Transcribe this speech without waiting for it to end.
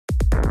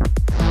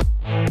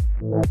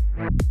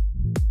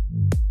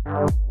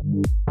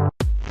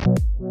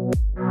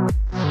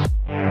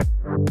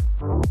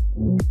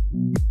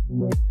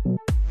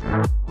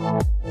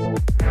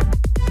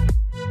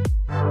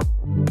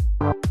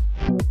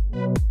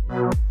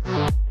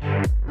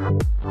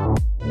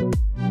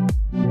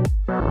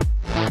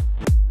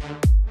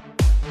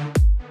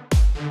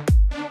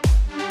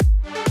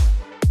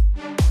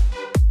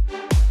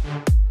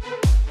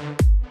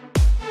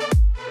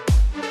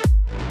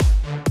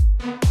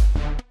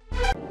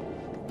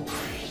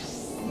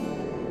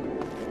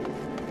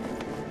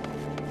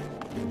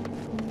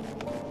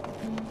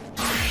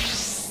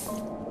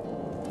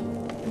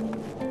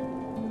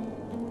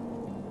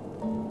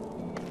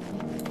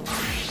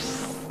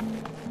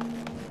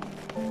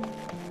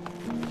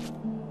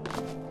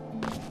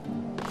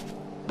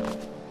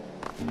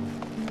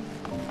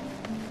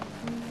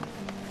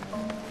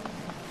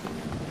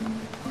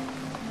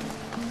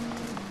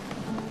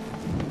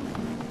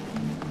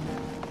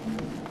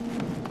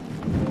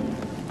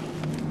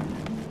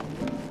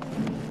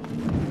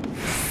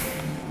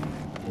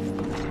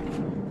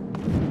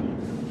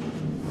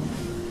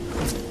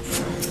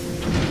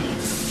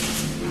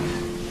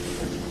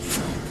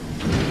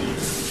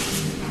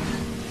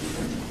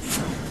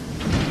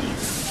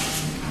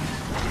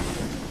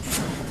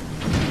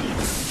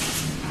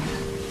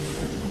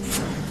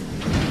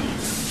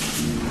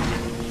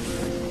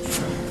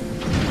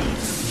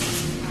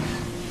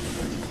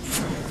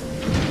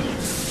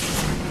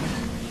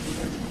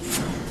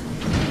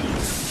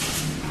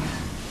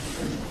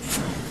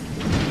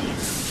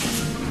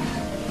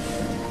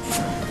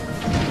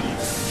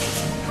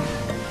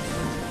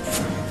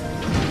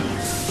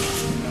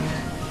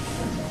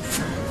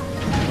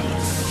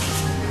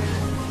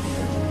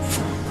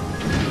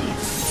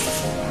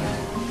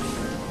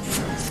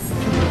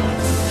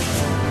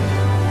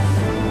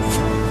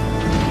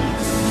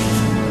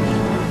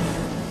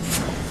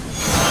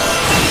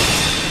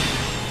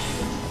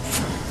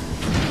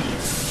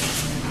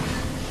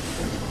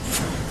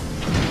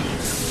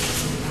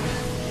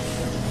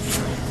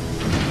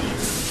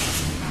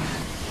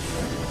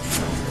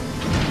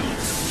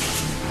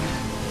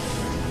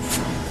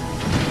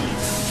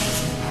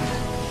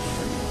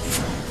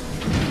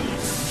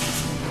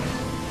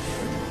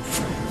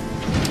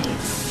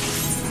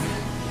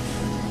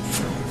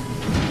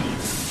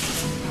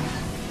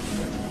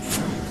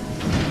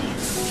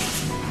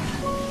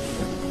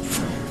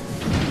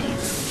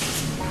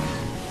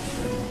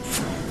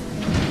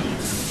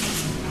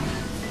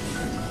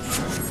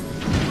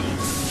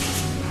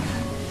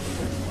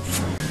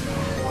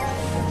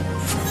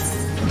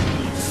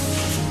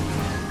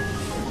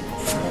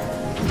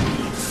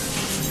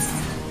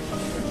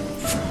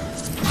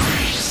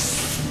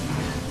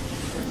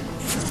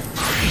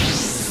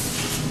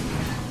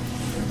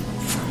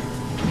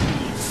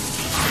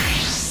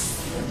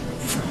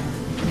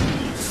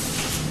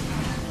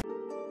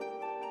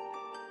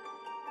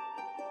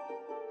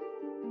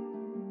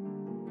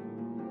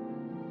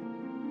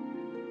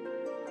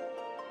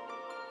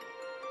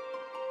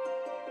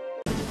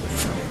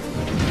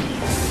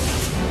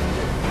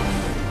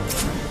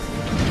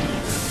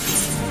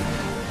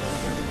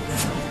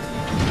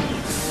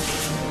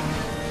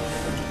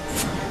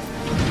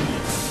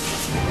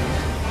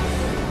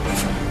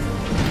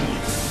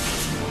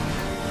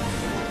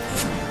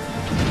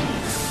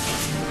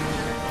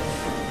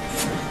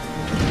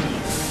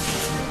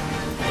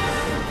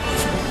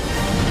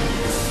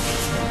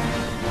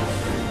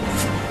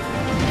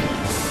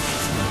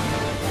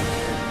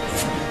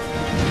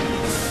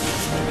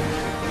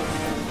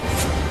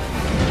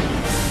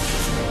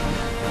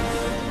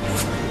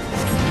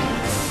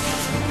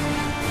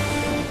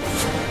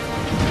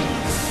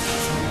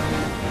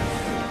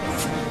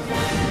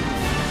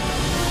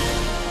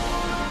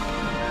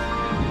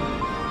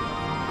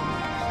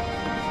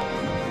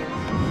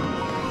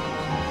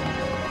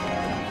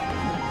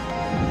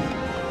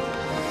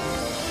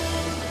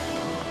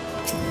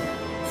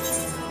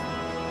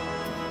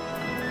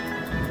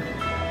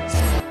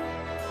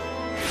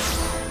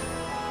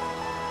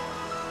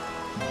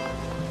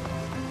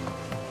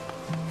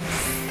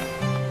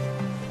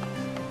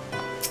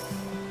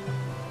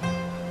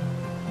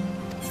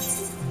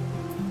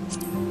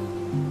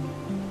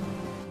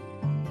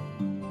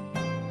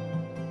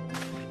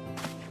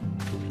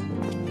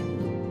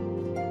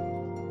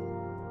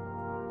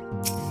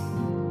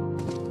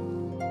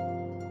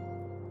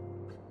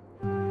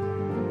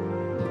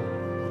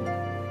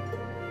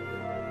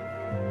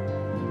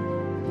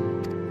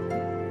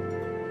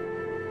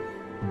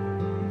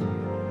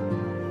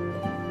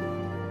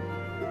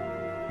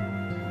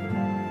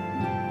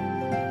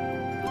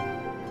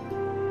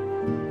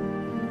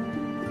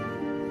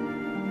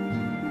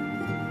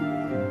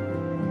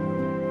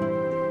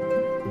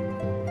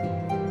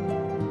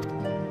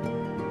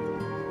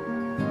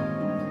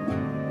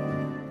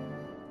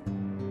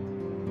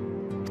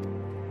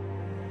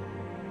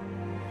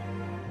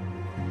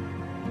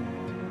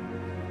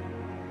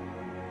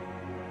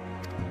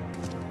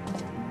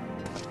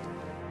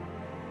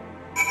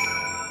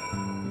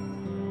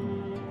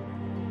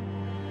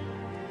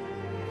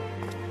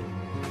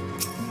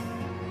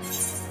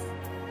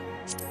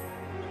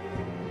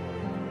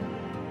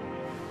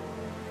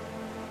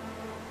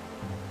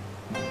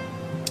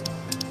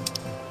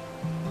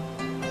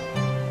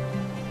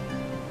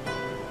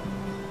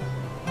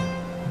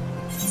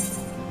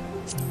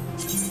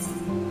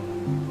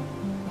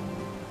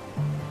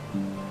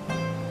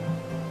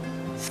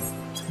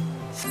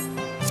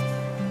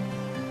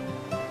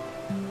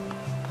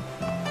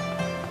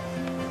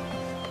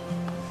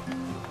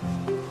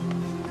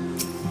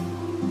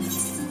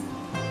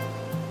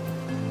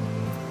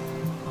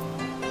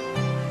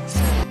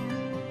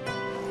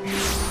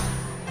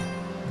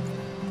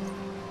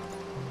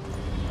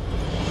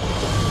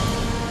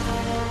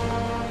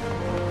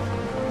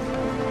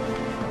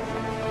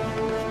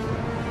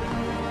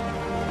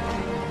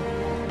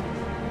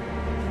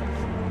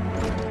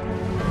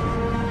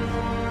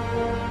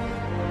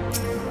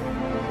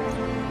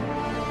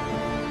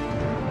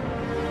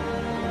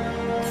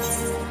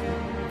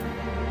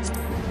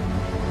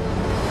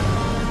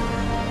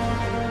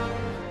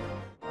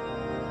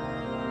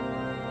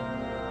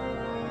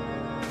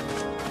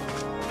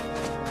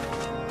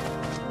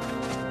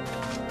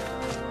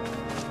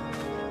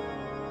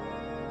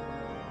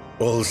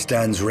All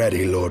stands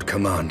ready, Lord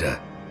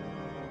Commander.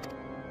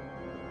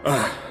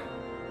 Ah,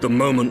 the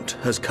moment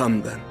has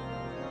come then.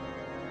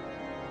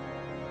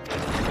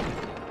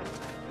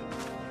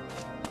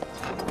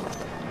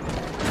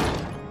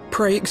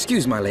 Pray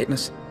excuse my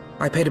lateness.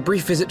 I paid a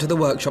brief visit to the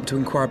workshop to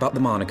inquire about the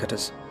mana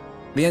cutters.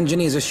 The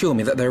engineers assure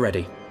me that they're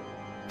ready.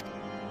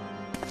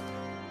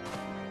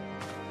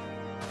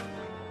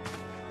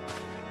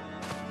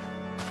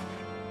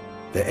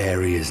 The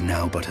area is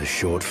now but a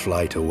short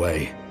flight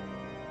away.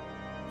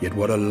 Yet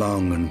what a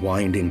long and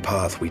winding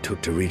path we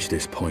took to reach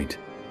this point.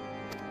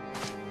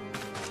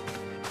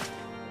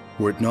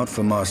 Were it not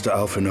for Master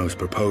Alphino's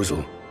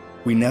proposal,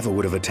 we never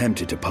would have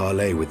attempted to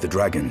parley with the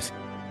dragons.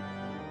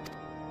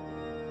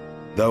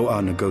 Though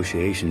our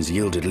negotiations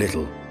yielded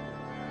little,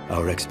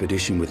 our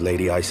expedition with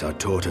Lady Isard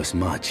taught us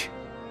much.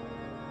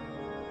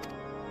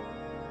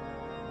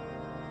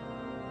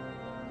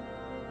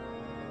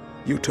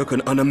 You took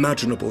an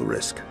unimaginable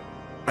risk.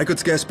 I could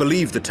scarce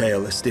believe the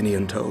tale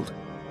Estinian told.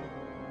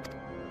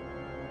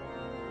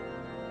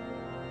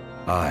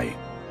 Aye.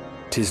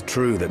 'Tis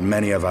true that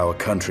many of our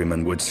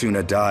countrymen would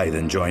sooner die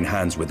than join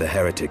hands with the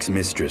heretic's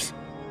mistress.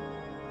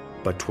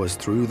 But 'twas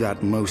through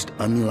that most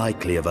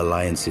unlikely of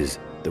alliances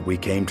that we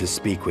came to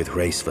speak with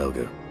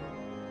Hraesvelgr.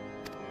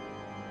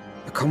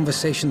 A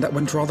conversation that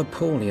went rather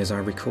poorly, as I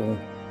recall.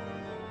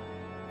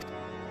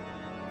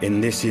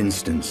 In this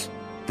instance,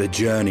 the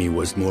journey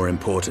was more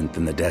important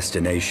than the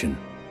destination.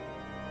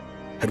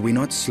 Had we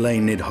not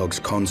slain Nidhogg's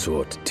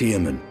consort,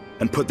 Tiaman,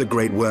 and put the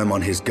Great Worm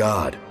on his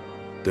guard,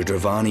 the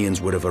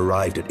Dravanians would have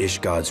arrived at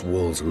Ishgard's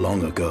walls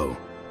long ago.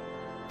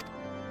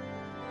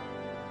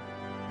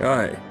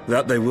 Aye,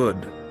 that they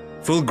would.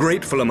 Full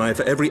grateful am I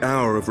for every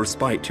hour of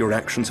respite your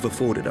actions have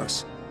afforded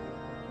us.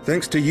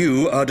 Thanks to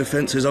you, our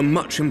defenses are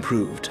much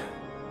improved.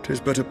 'Tis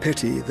but a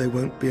pity they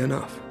won't be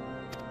enough.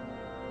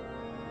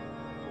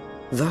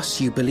 Thus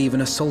you believe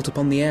an assault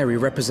upon the area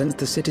represents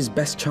the city's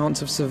best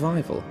chance of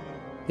survival.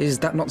 Is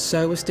that not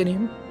so,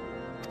 Estinian?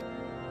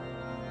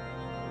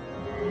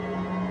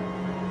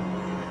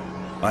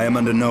 I am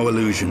under no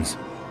illusions.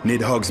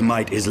 Nidhogg's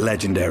might is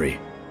legendary.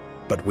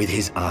 But with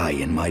his eye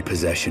in my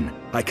possession,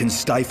 I can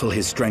stifle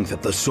his strength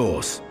at the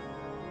source.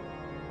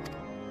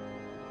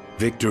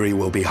 Victory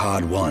will be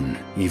hard won,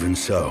 even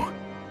so.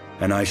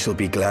 And I shall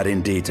be glad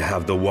indeed to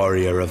have the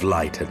Warrior of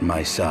Light at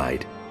my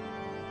side.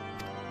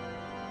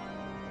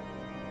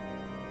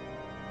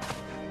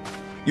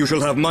 You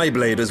shall have my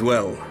blade as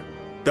well.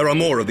 There are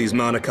more of these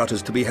mana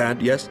cutters to be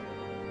had, yes?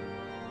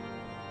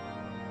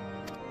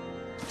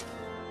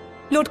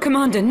 Lord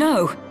Commander,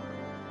 no!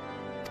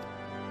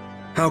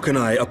 How can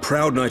I, a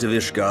proud knight of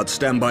Ishgard,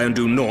 stand by and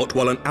do naught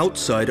while an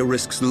outsider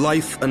risks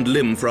life and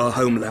limb for our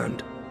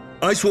homeland?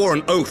 I swore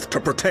an oath to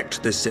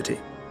protect this city.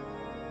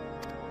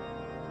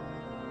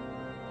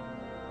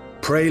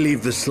 Pray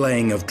leave the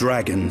slaying of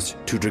dragons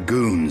to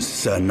dragoons,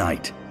 Sir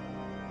Knight.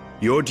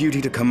 Your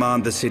duty to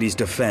command the city's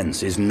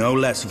defense is no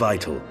less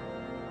vital.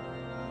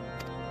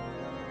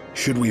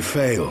 Should we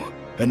fail,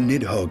 and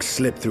Nidhogg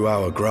slip through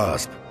our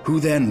grasp, who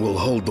then will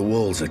hold the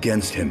walls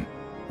against him?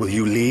 Will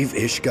you leave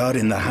Ishgard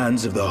in the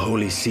hands of the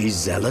Holy Sea's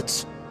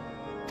zealots?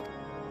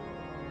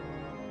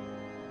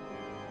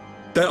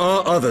 There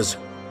are others.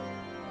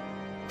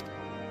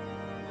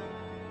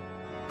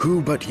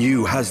 Who but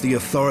you has the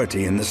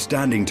authority and the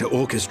standing to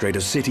orchestrate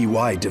a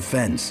city-wide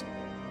defense?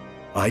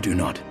 I do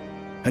not,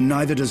 and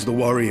neither does the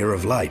Warrior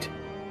of Light.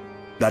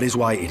 That is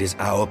why it is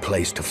our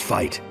place to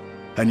fight,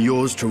 and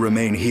yours to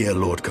remain here,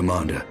 Lord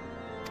Commander.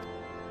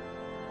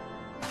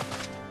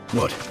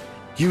 What?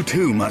 You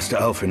too, Master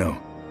Alphino?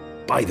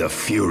 By the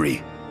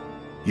Fury!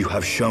 You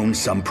have shown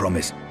some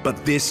promise,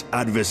 but this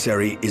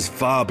adversary is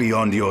far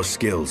beyond your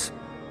skills.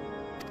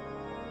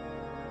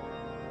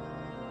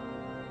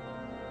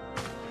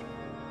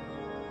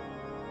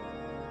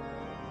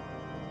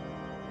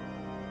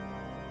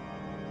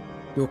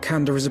 Your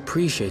candor is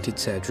appreciated,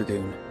 Sir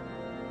Dragoon.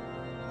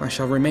 I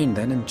shall remain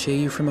then and cheer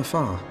you from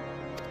afar.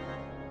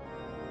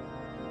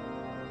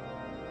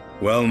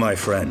 Well, my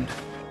friend,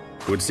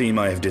 'twould seem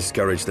I have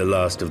discouraged the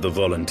last of the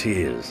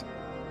volunteers,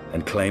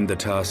 and claimed the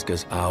task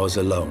as ours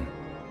alone.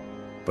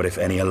 But if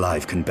any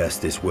alive can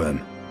best this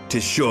worm,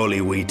 'tis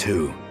surely we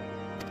too.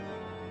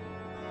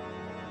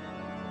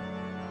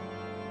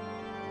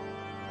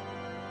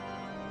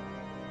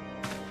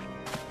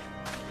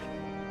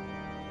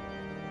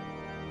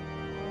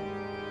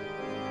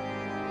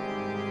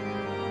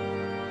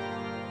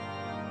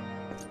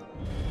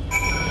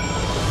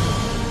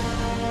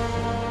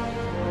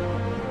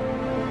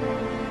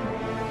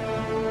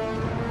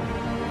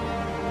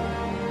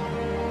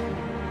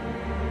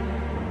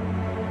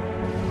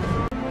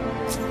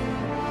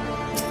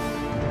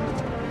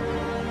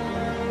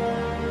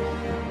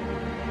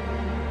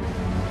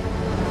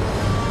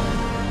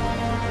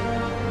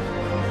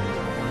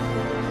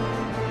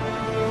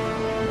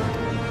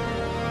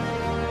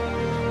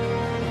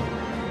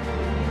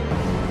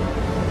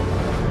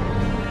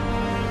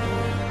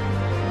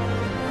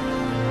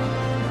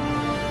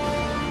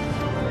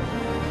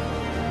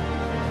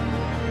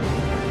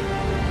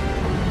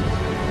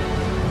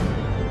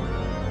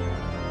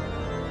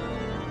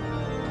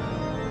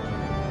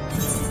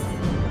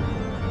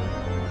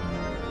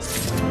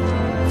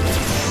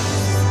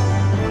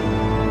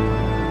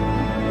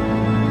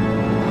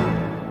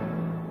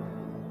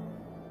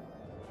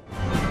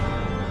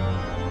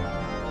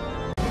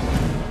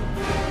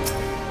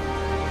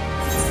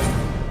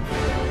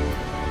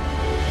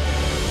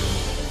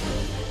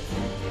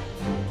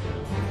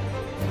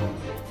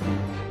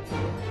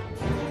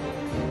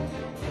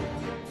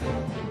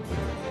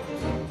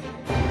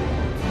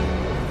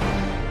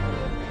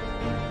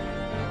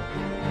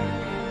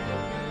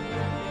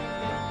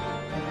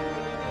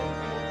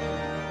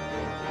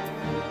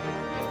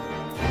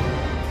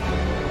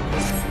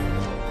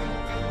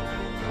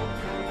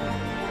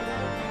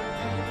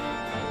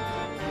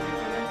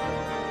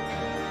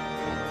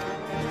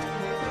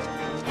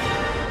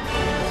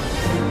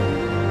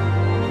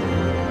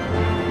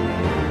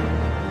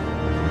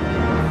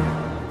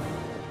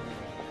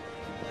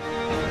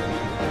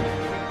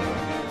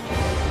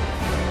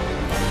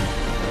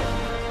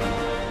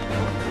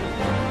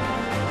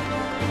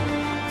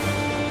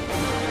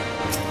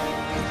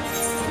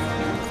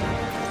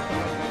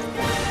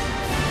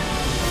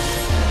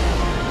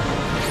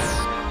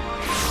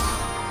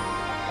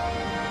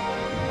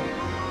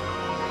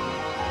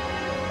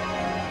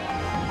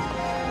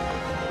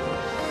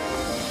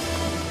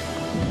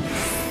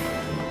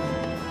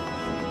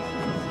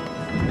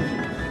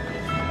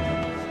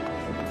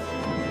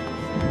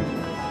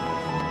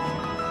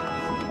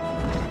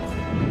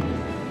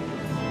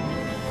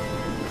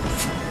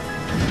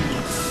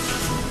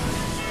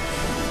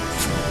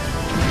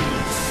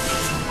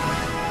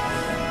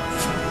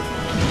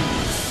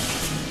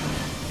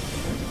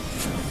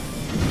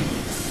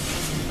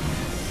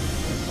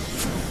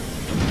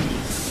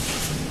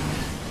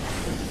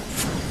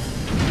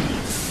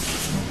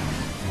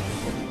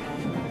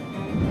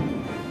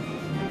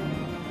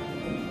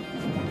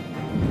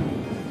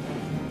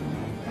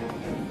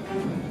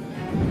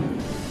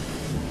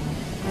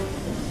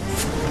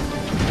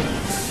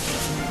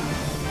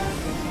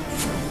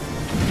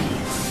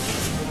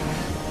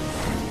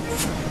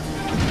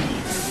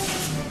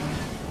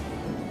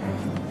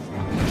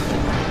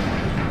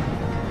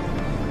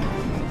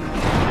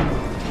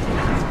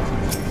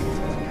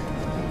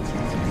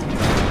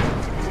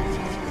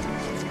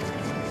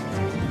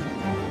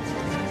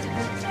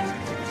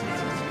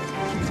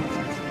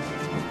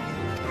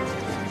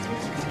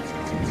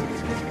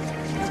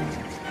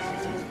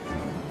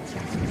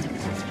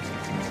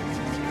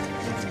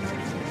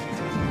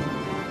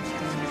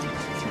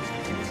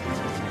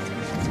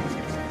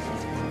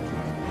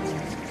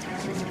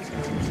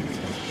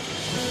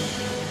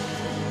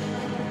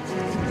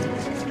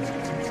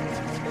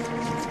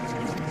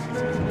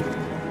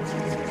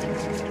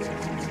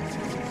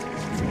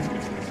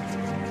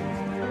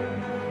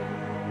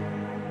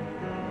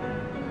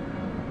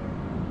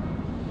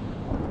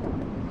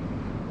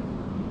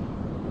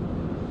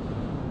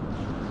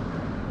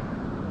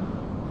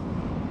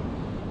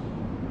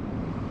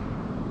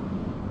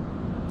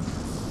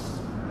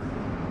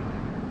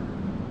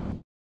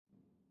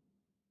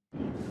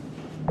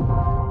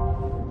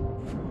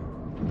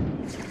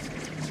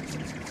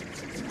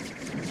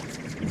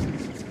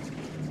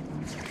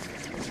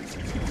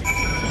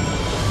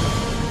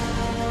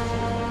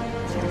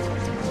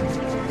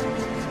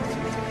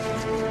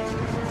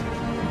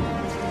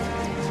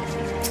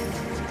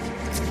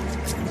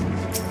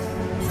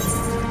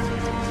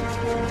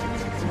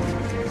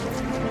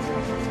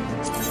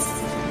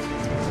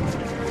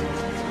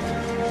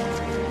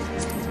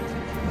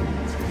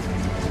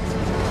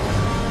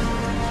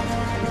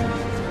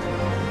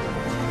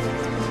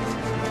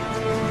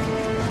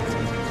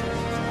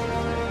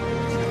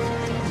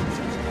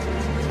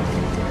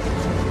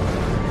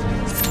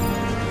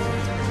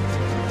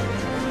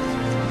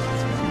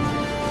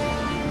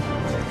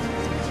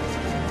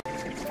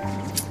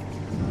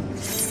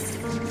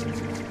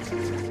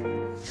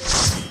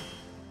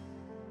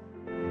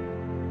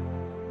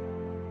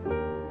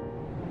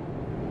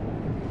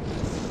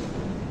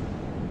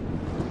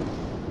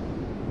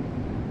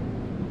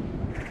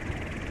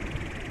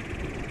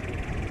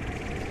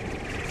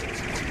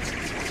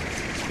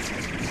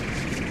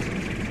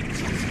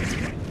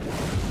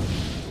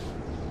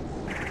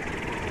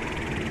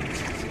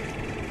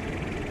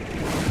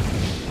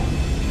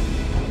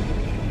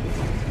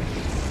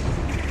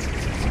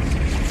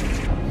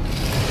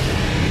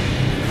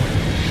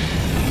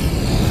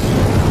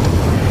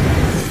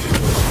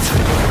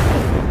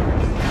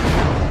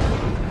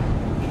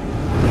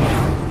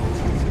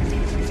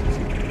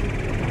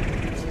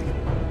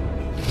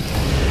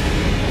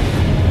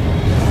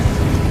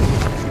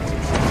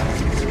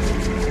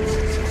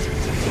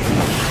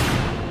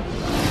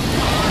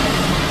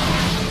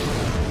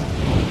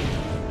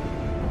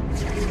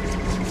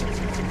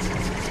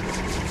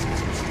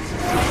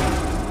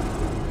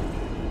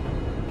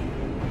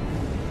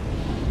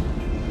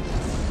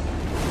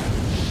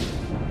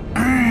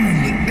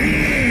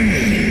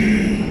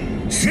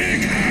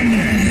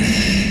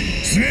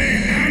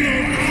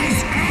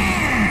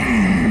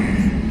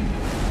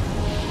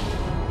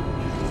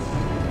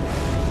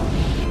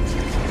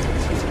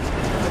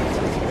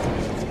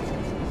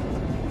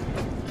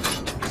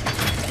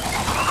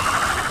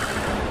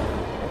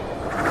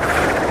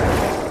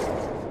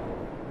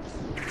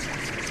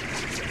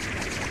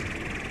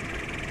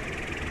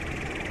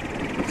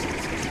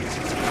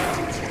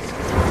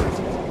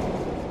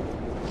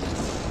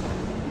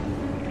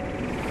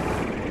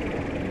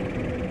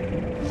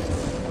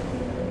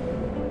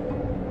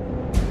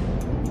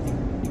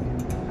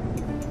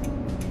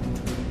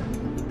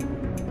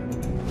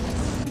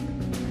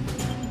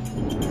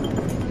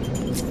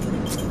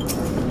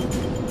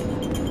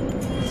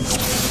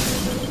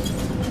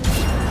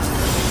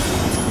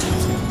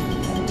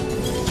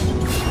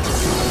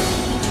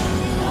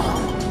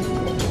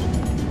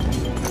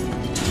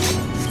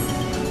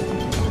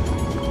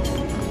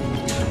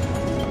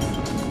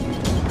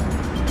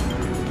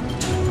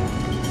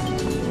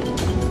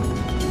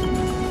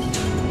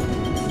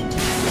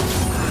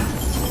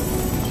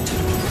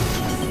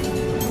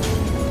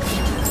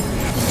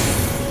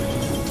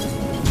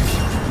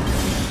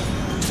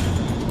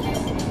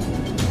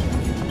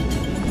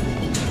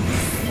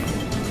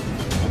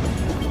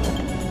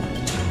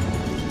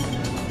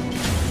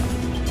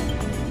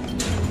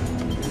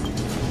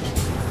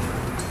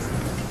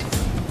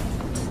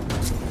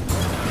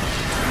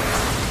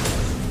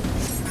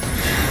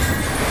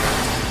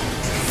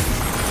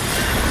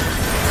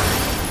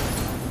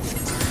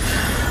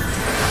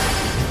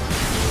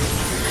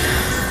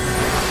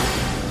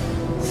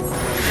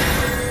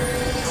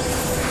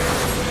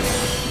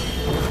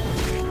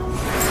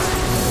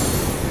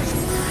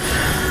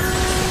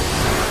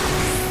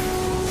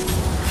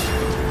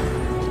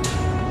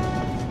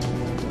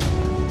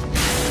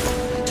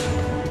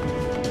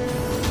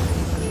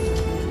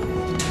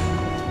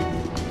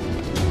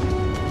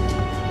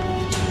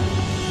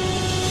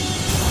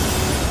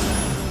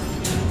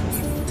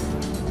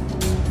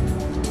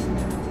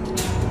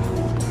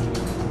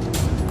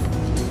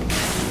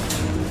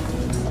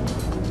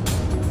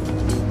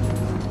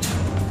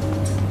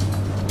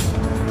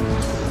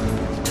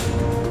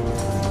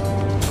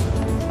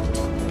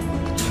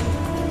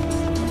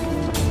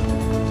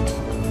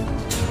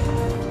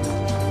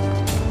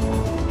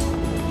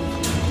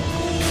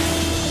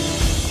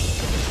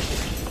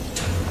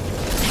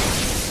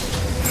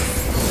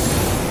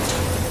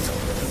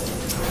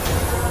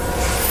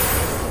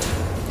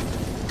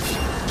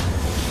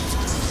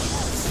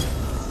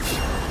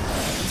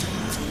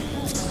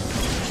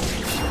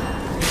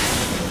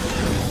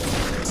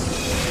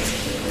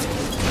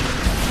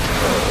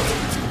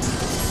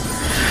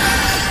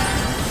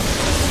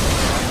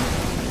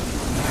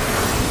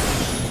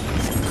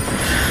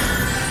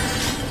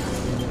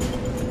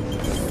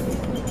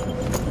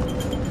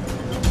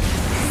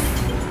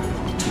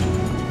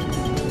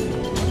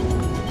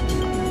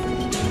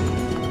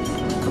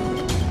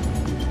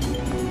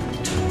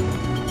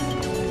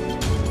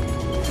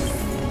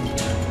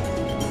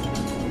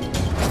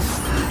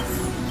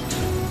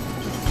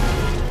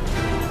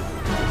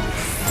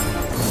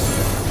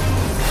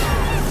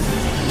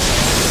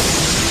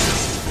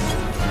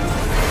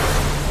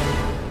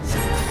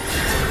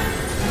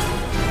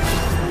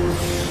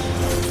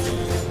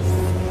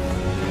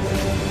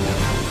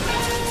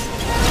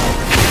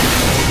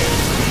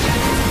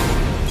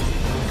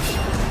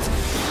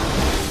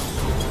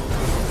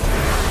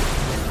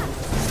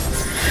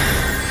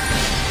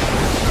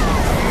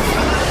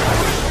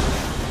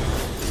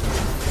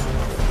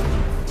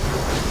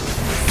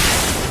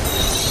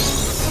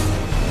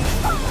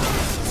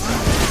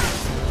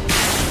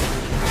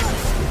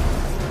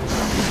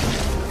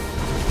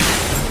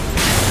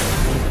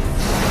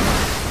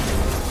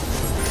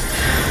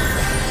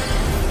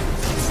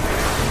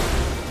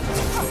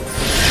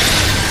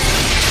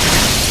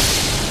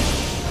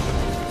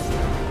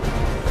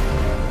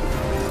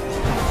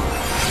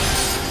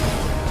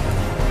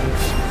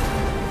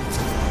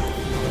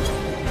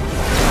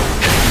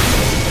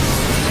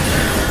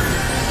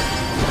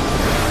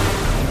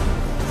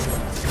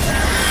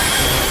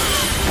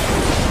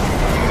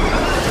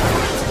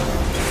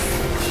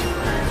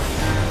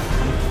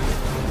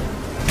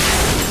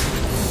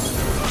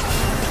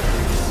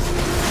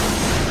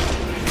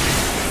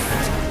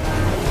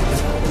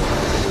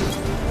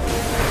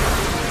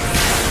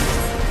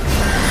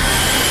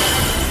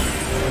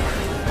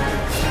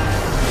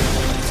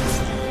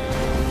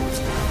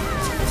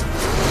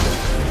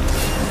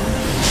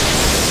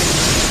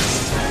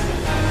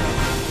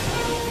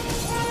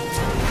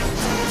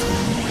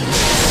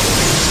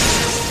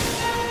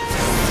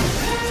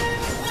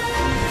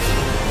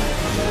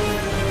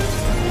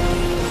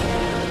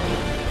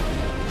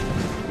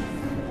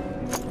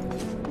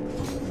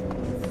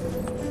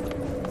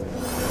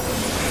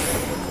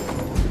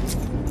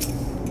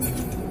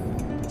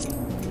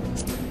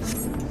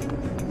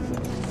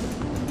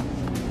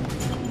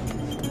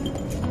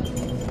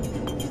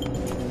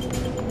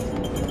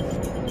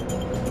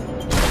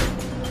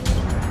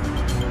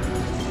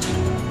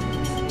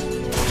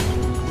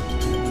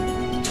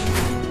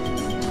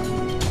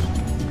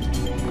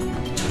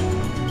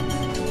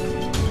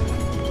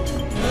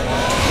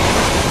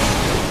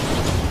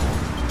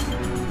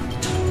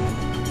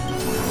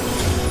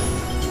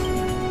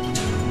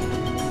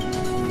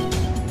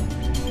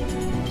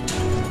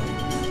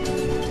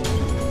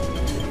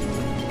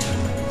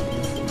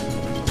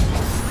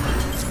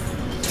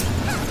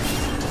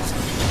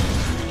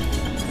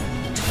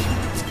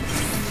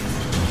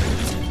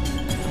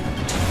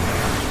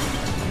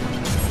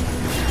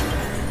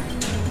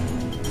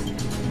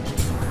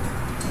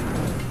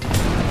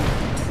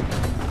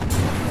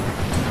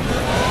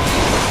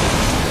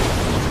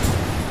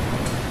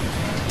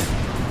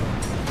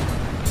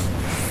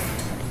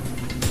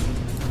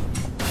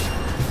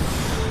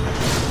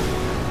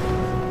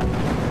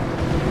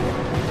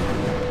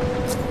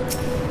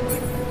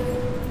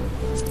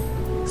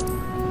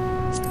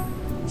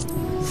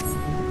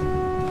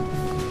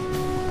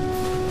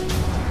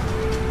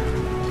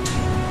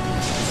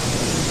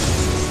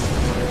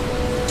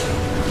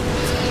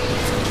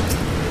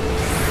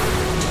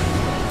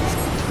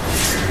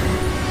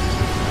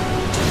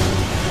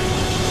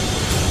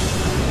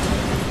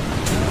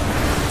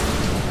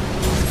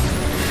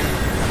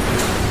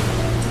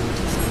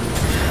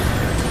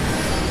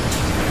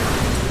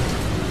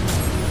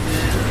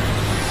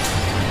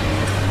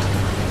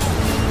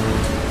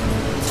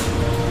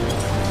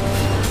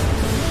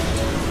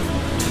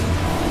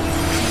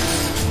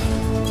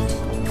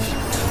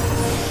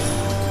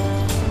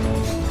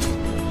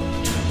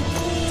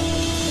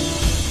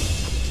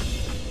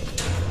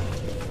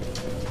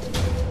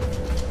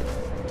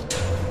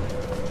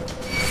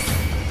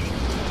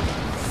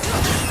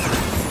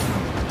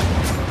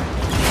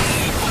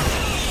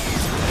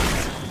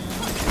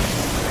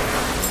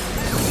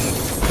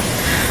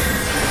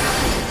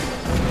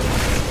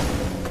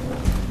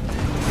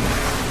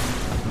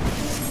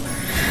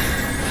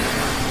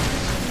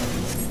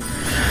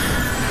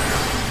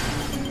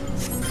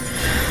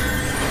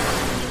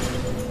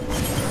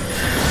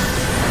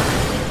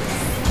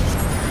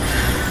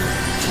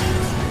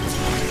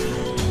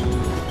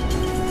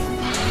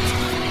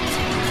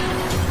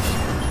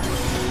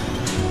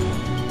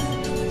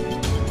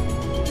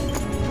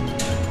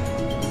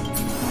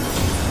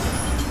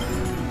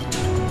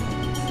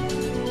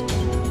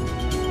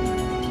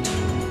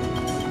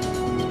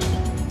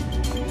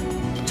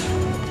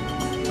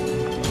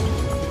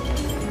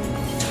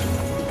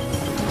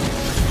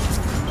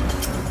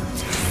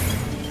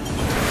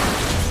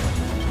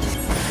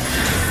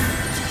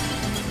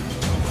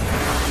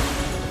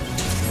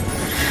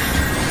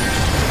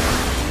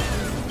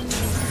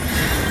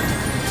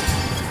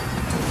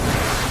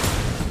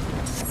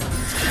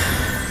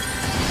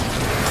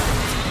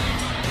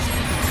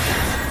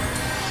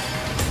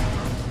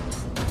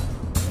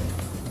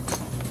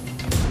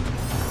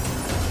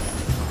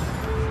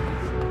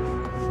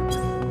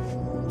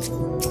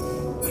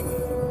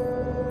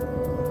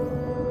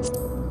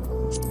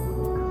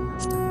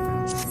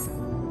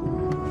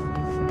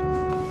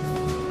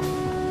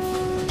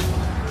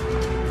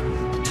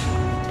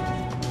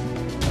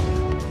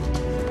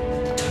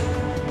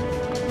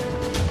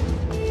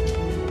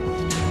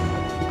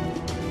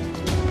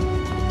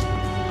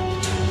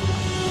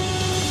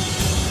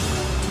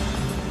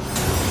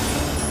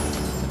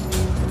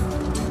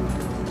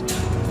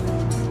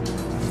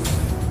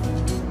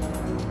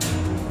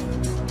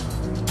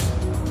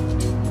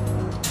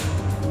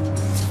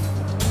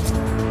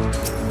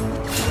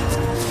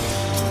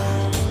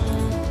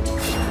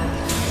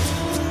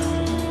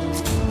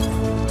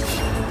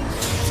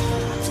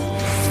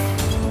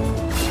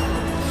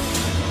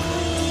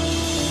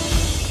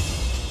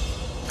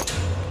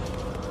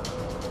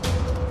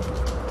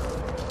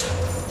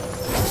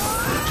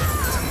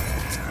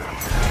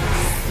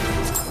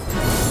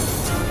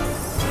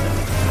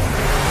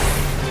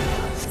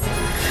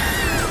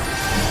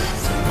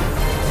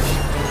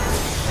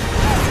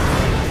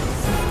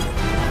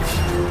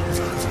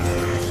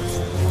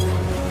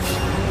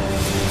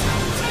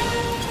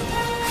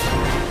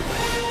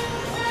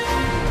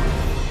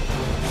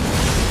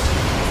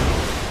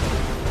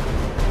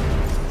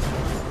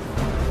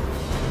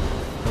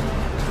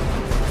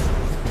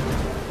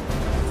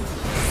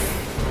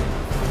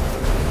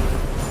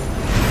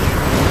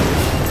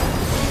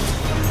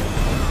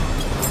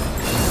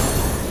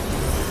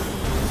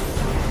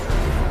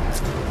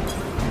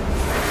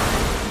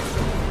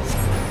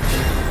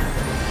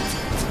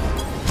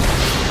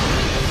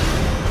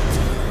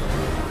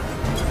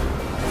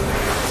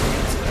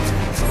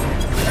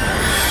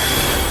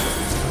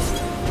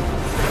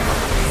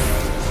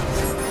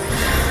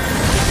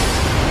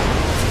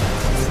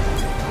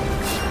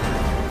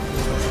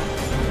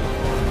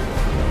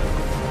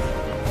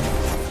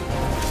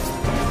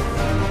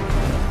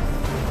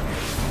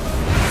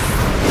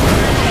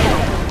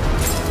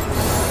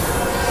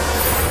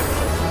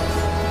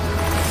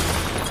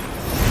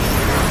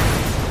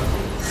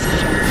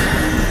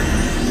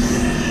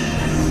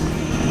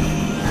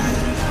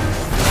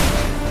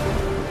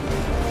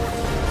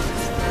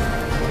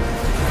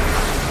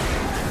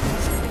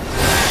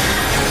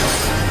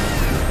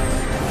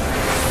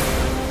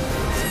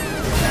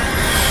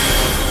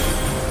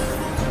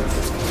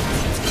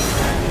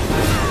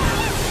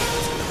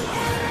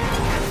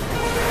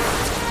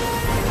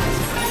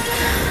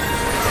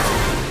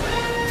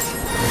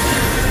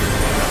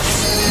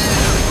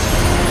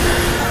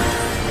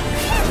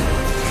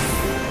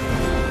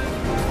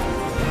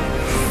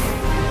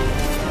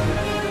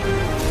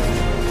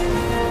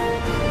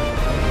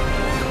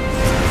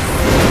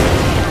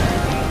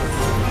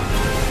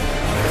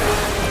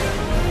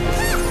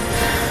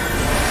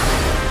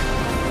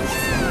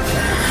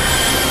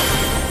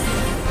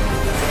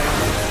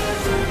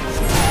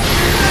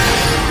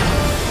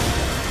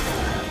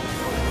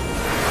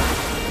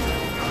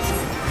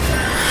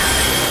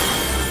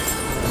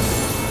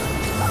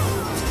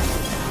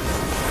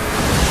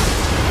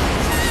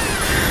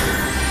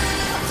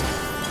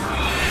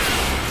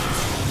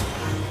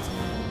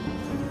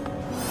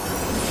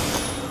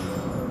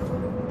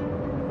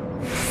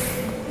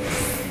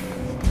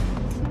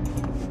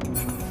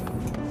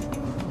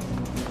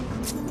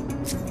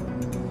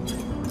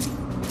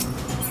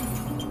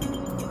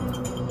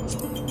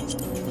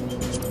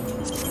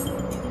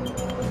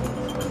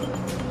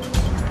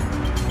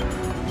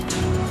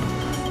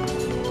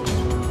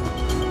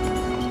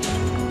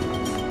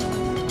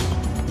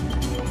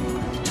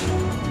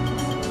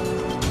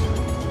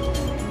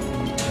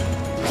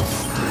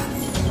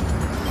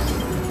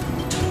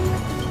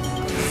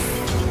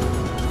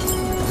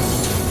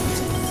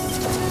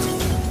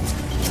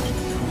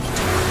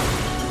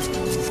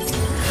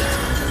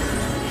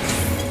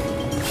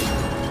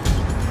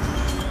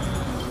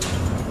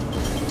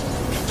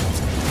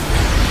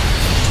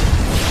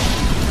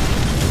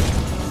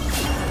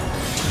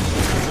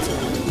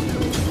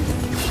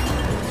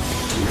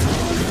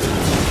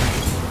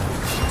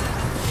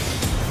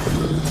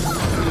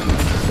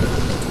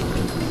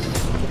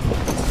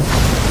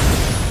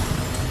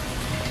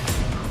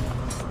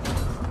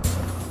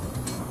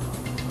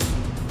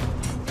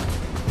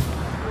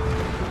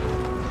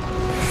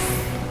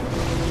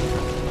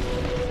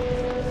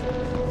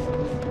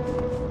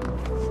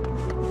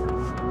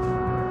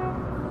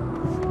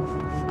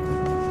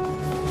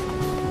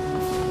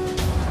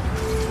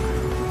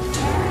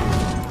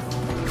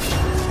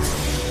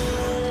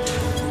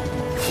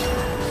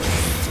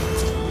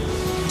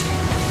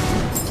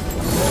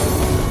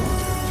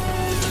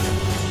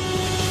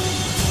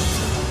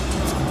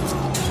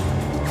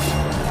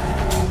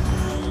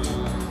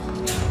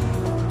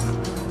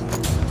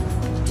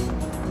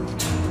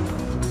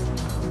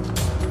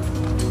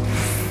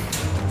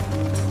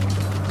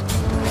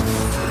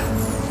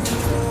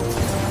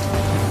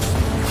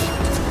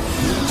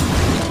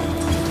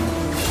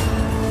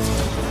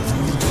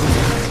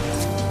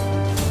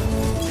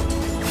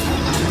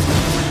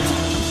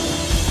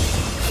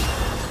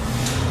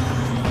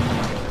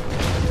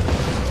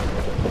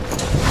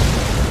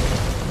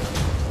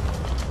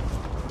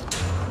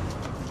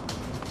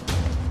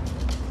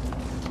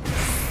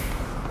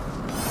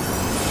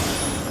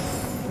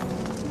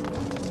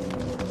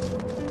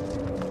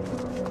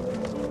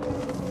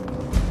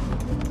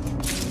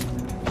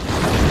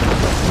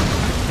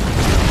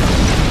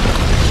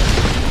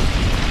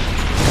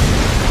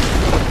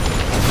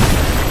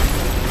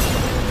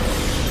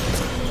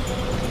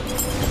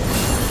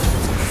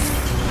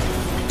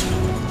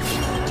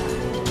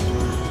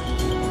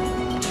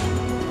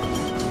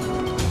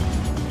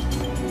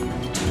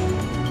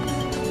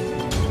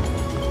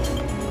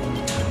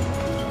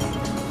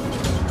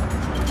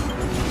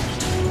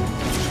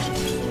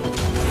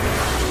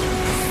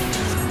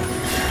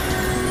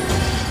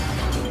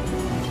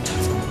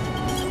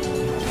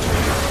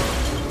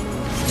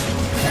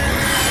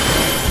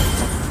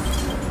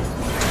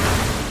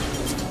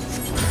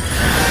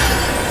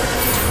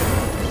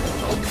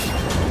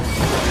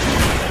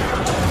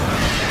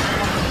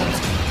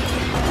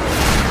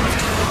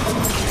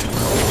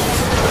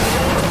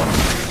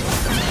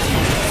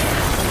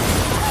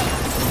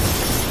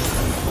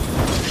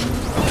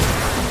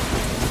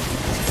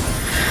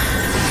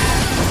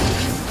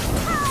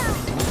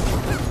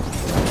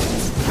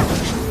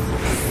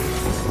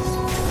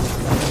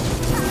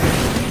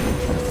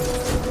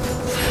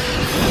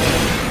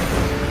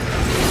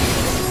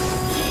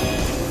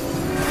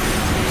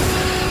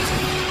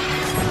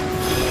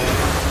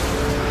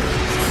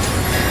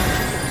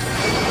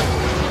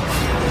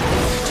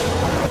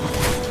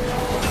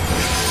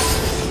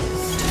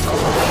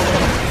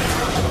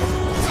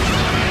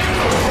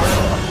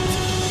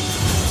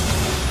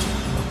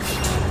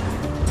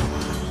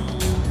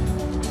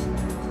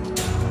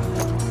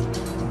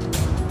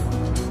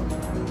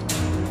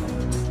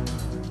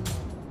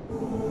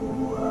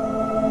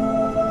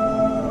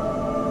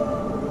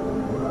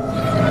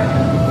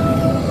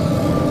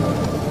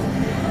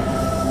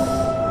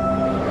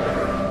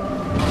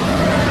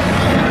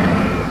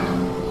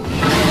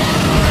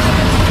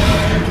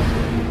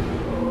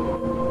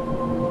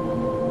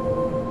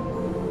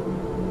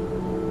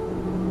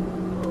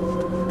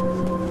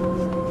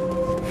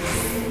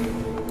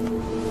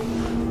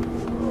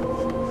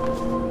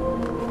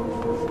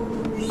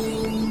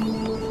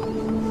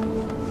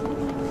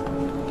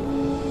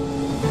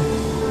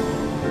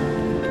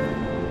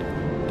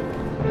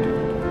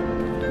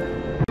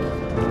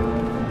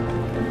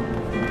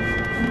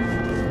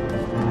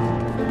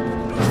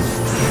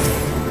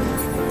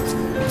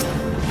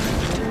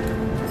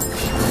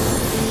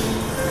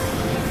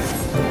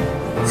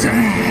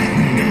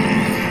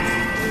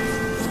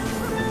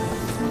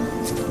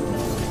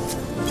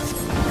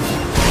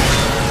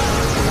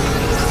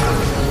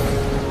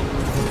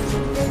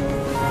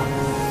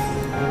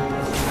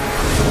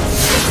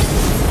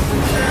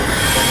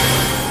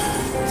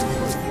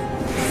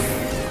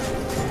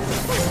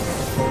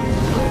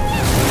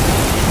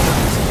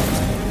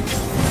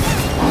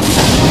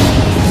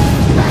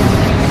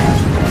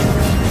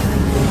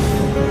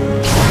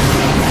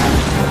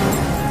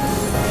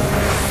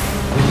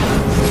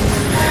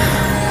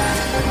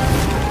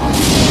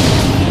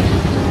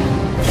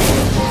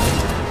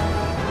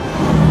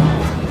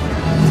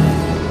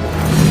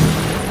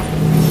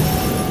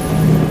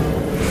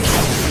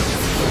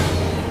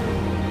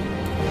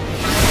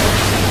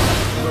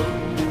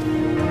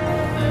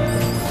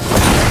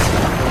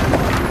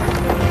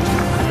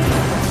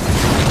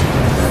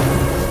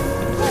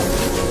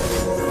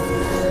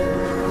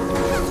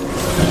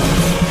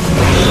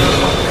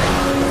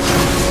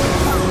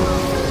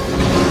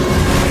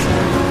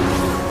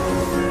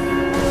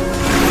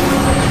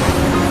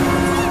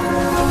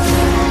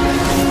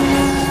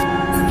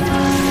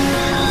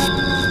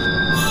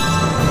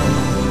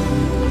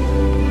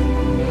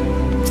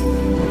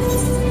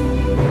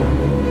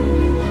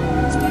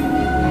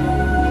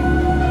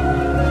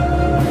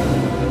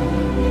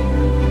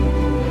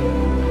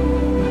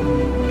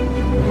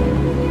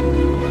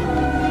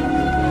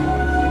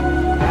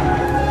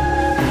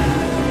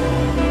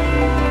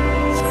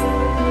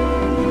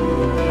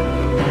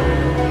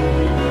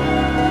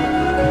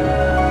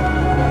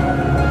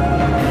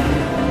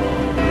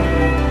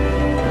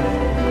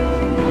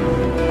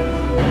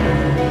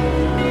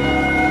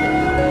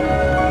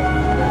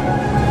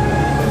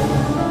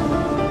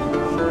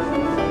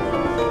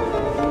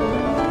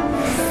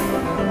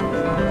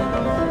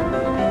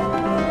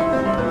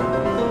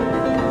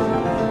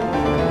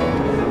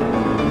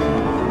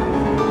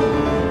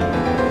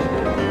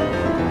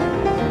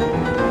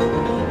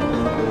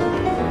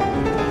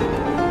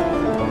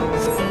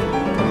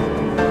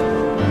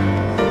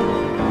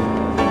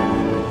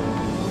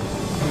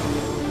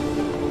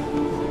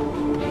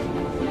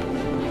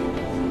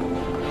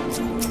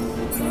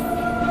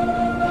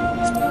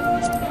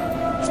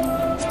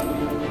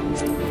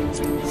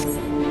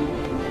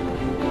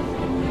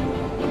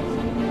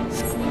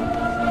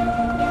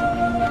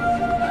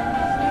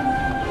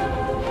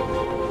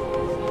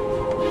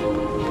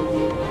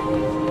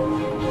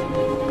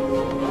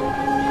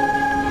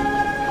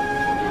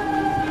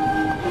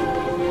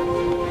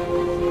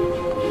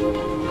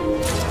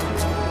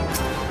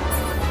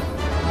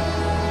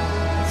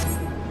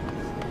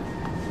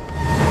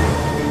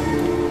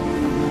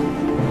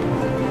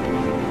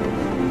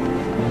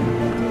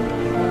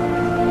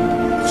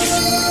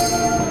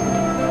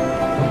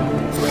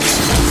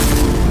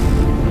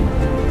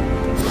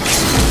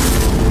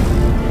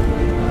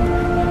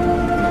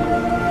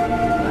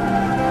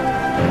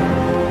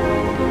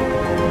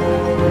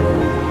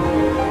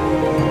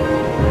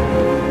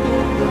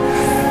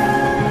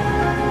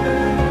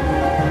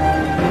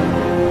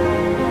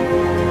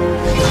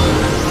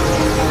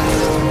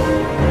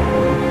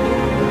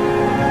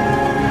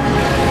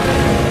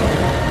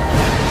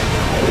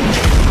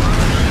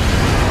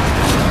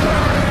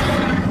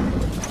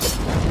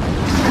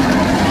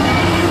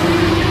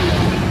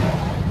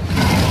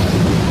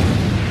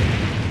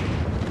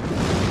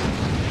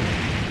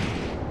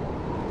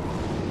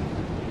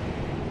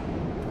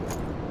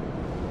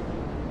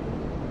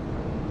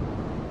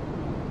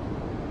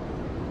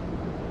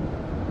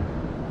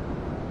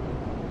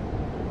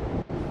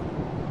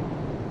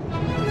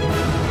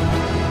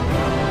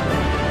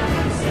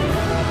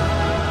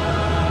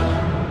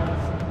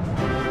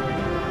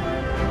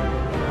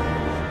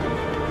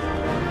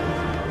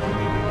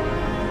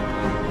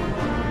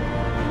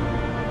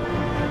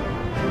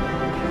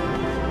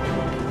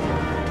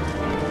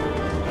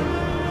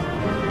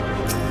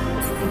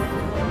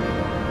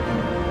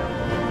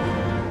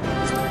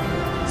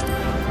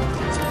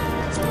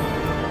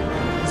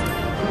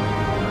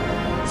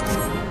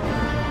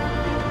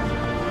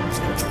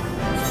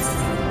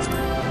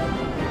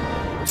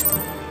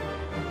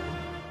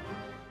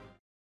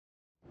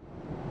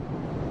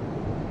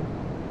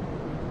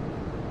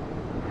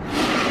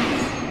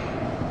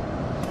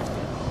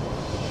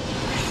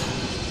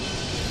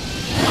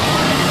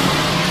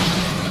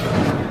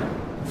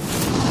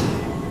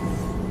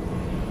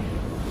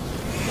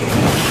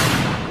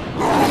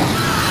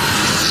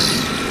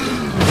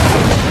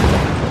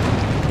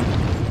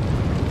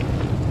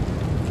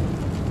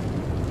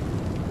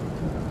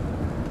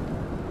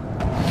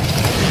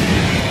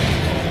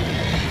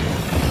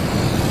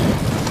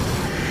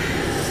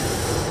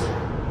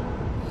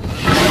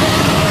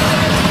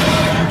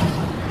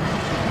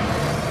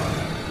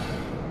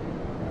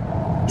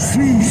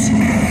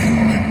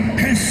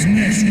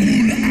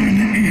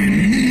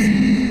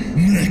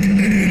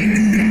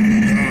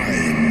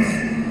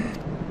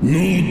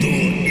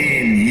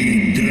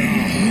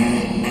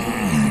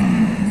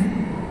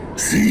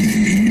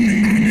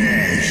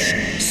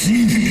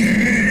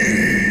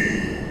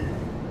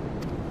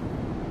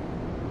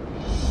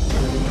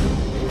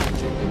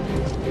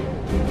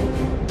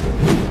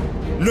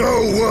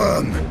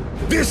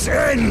 This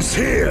ends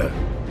here!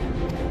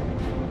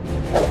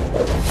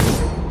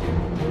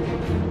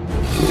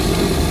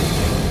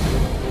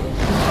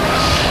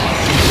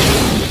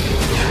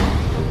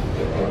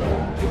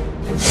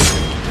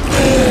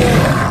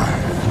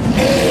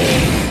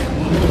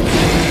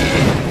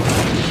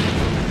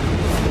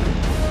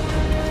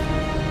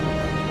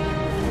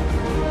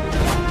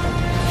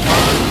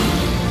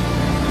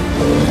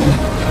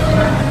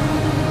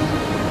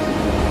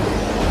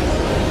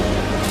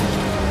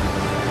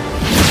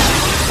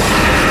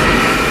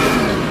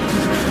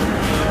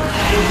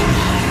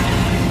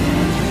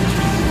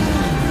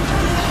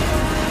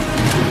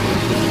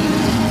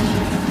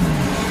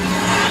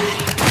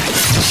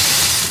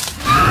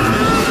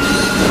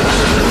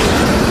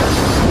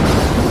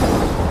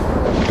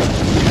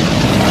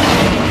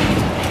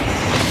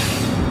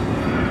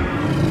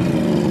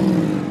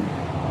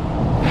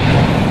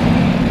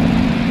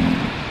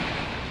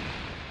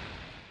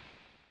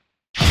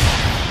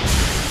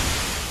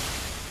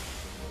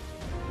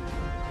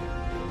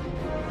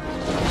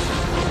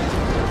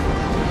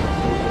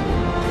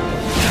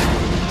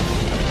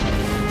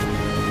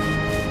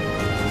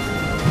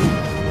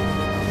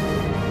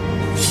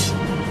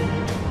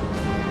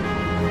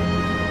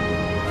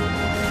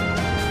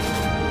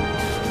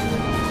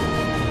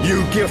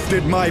 You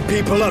gifted my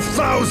people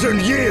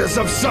 1,000 years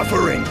of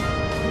suffering!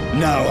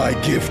 Now I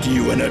gift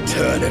you an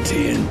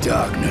eternity in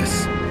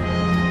darkness.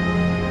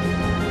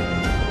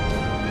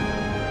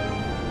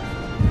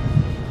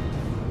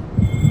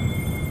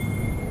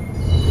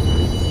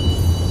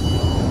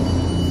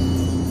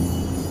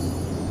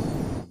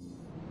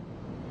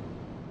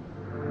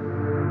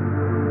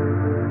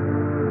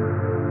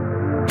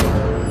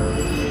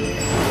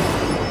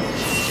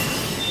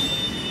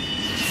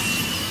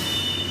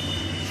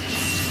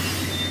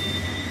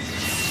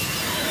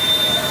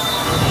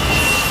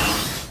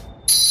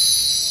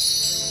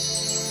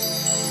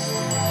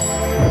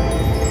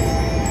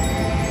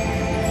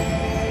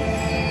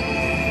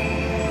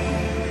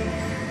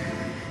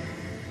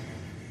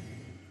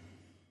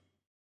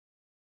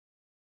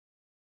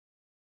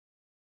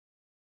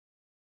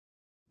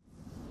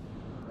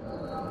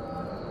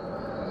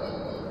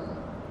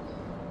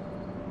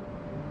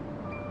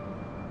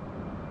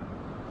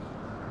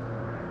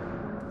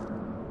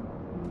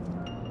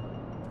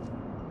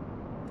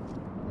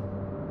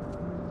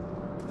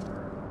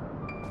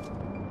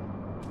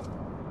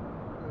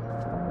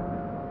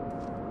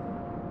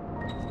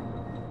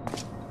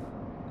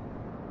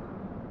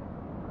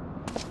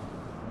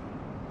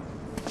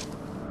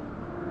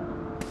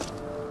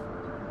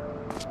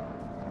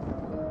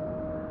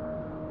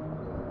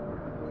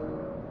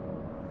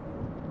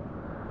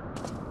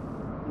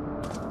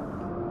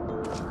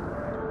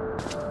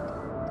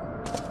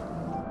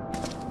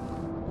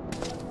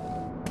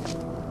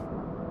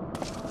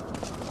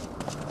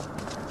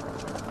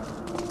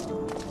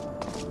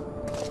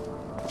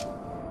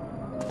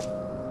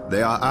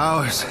 They are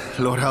ours,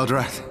 Lord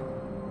Eldrath.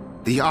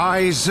 The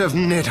eyes of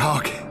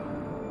Nidhogg.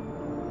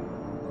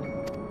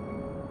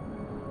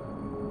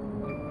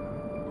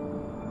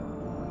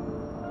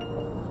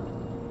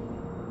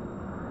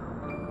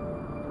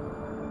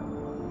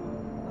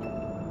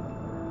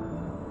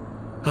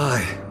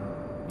 Aye.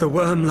 The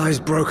worm lies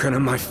broken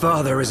and my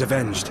father is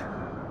avenged.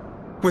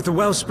 With the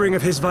wellspring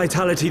of his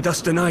vitality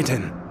thus denied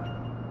him,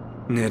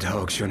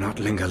 Nidhogg shall not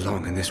linger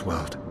long in this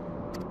world.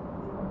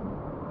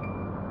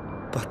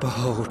 But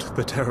behold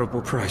the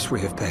terrible price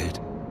we have paid.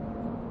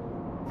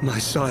 My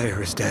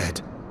sire is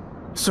dead.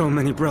 So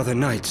many brother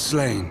knights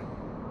slain.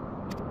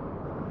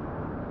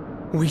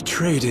 We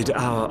traded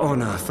our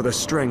honor for the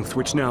strength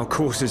which now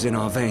courses in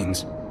our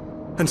veins.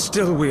 And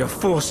still we are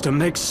forced to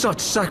make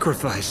such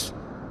sacrifice.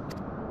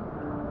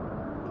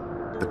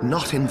 But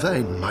not in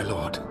vain, my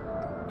lord.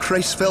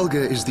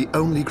 Hraesvelgr is the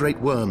only great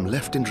worm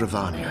left in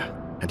Dravania,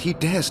 and he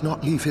dares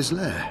not leave his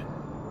lair.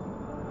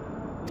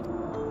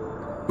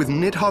 With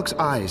Nidhogg's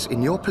eyes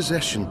in your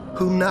possession,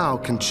 who now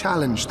can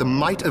challenge the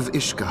might of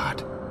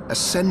Ishgard,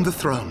 ascend the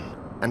throne,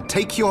 and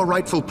take your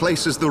rightful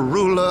place as the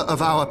ruler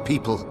of our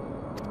people?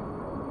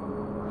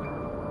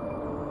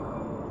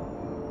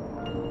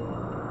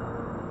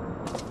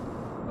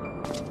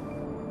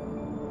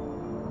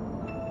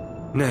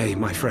 Nay,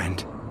 my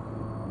friend.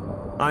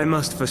 I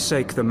must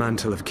forsake the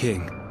mantle of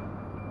king.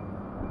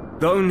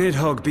 Though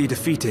Nidhogg be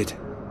defeated,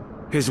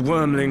 his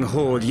wormling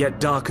horde yet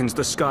darkens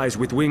the skies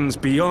with wings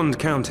beyond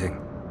counting.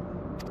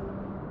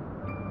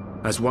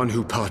 As one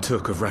who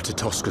partook of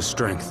Ratatoska's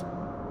strength,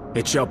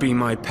 it shall be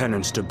my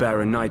penance to bear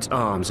a knight's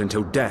arms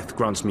until death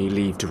grants me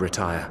leave to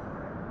retire.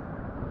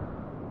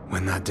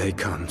 When that day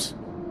comes,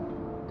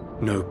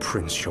 no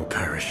prince shall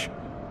perish,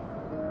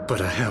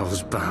 but a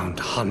hell's-bound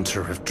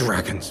hunter of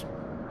dragons.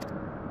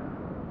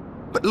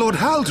 But Lord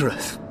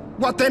Haldreth,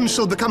 what then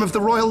shall become of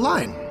the royal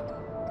line?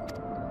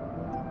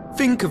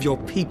 Think of your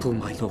people,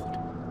 my lord.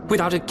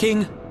 Without a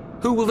king,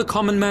 who will the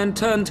common man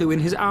turn to in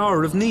his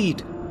hour of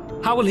need?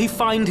 How will he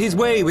find his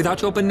way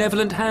without your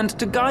benevolent hand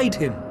to guide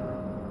him?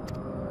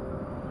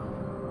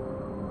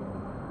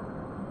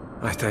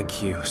 I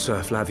thank you,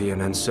 Sir Flavian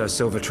and Sir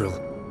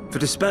Silvertrill, for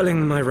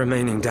dispelling my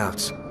remaining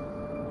doubts.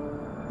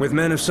 With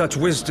men of such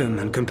wisdom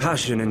and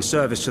compassion in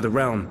service to the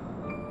realm,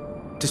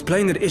 'tis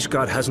plain that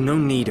Ishgard has no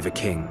need of a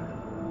king.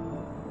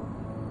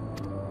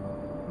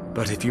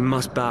 But if you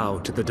must bow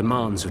to the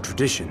demands of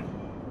tradition,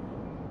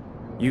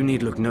 you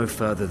need look no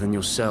further than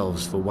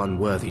yourselves for one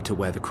worthy to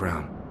wear the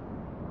crown.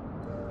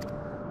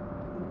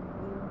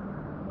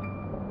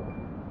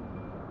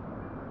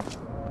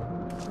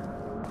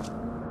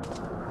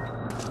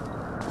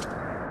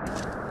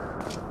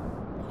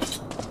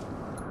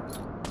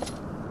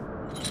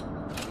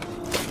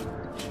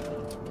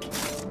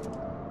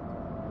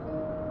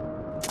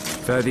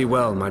 Fare thee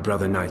well, my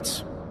brother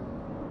knights,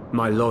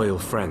 my loyal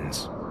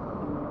friends.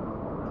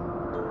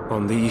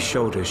 On these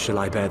shoulders shall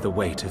I bear the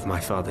weight of my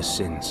father's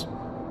sins.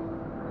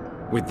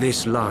 With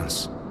this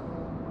lance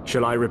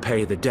shall I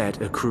repay the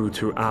debt accrued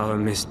through our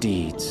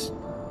misdeeds.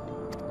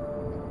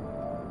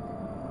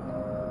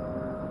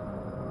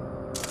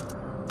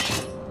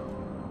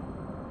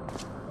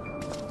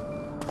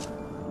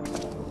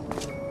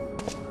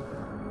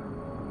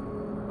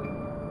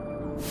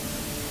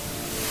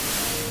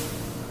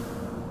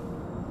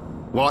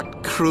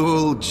 What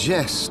cruel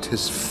jest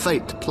has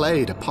fate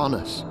played upon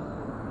us?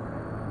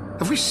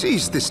 Have we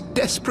seized this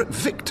desperate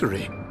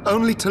victory,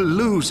 only to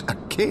lose a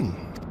king?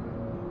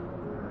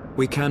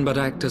 We can but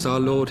act as our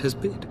lord has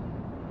bid.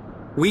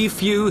 We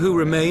few who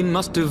remain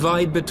must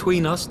divide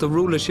between us the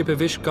rulership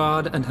of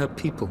Ishgard and her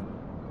people.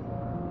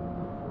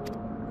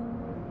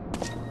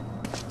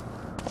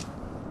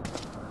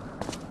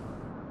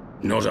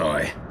 Not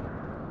I.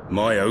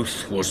 My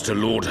oath was to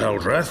Lord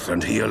Haldrath,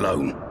 and he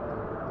alone.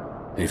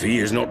 If he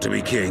is not to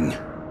be king,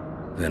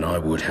 then I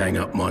would hang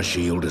up my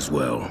shield as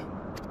well.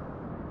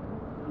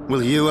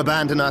 Will you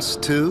abandon us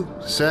too,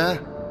 sir?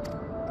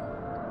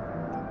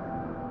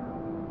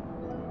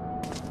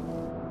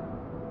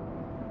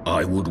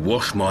 I would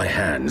wash my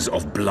hands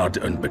of blood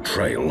and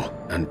betrayal,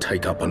 and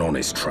take up an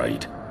honest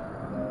trade.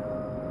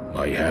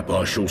 Mayhap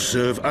I shall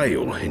serve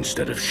ale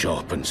instead of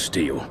sharpened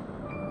steel.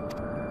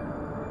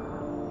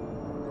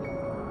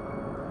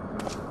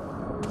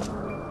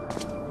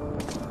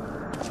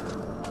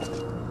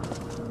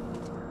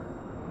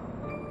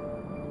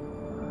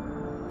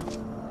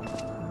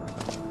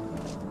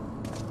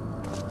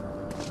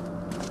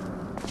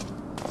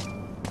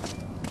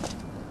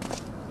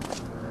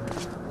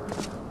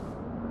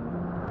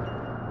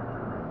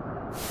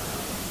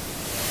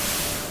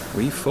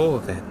 We four,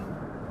 then.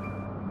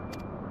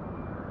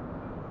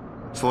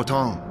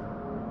 Forton,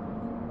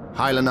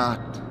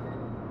 Heilenat,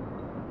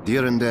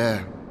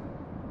 Dyrender,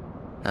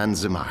 and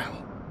Zemail.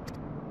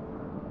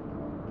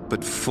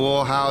 But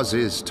 4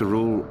 houses to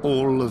rule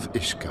all of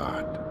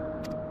Ishgard.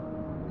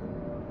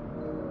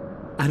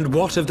 And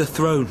what of the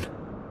throne?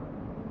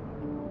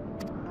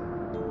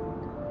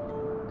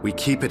 We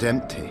keep it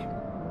empty.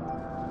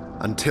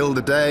 Until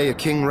the day a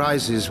king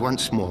rises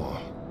once more,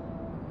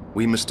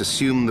 we must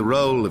assume the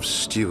role of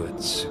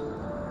stewards.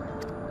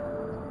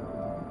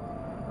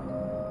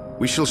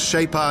 We shall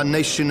shape our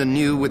nation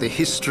anew with a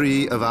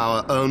history of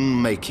our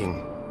own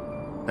making,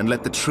 and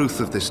let the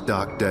truth of this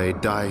dark day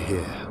die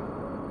here,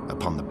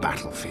 upon the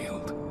battlefield.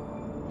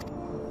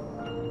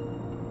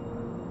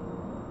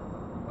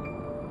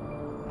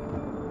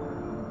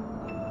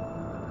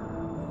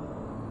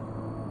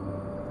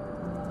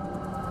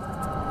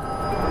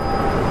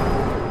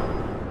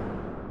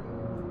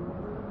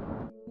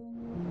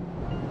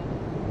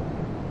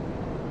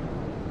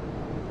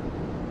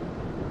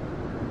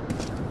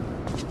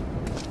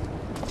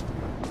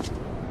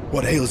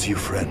 What ails you,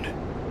 friend?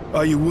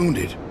 Are you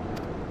wounded?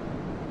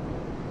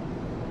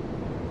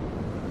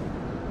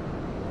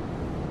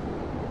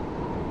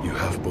 You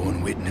have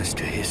borne witness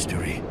to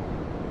history,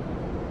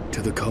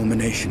 to the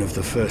culmination of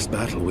the first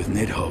battle with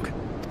Nidhogg.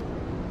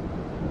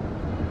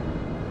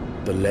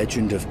 The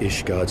legend of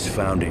Ishgard's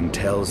founding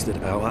tells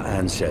that our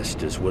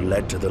ancestors were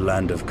led to the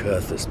land of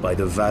Kurthus by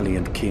the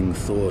valiant King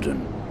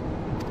Thordan.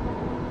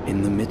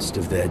 In the midst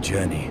of their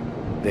journey,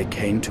 they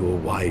came to a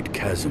wide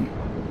chasm,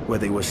 where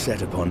they were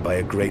set upon by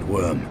a great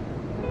worm,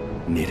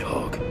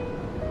 Nidhogg.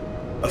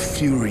 A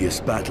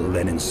furious battle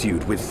then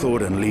ensued, with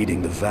Thordan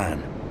leading the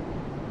van.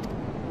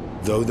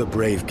 Though the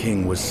brave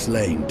king was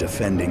slain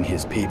defending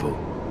his people,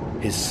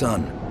 his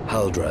son,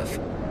 Haldrath,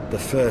 the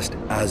first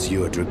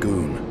Azure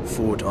Dragoon,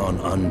 fought on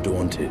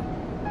undaunted.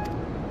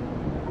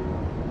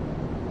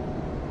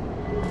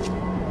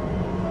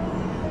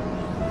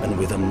 And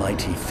with a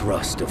mighty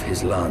thrust of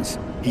his lance,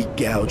 he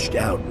gouged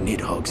out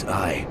Nidhogg's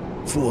eye,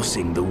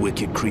 forcing the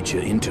wicked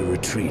creature into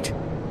retreat.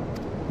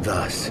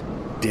 Thus,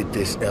 did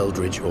this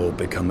eldritch orb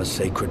become a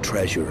sacred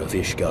treasure of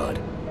Ishgard,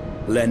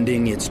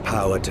 lending its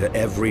power to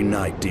every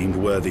knight deemed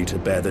worthy to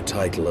bear the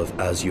title of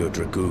Azure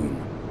Dragoon.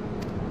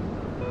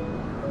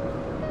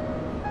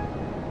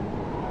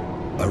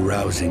 A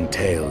rousing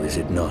tale, is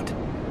it not?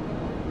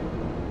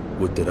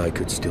 Would that I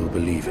could still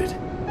believe it.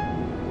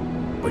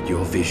 But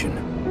your vision,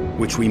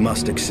 which we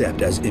must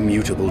accept as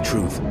immutable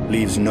truth,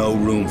 leaves no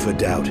room for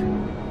doubt.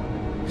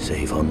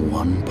 Save on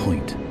one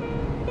point.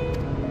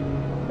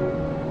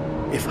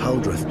 If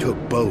Haldrath took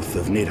both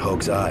of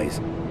Nidhogg's eyes,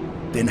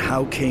 Then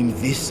how came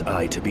this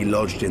eye to be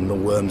lodged in the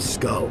worm's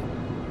skull?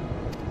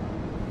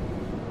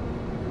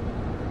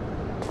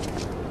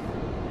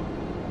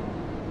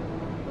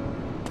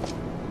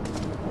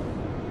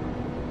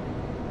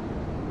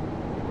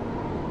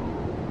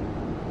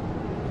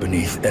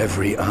 Beneath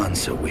every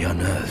answer we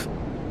unearth,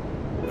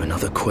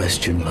 another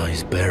question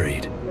lies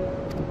buried.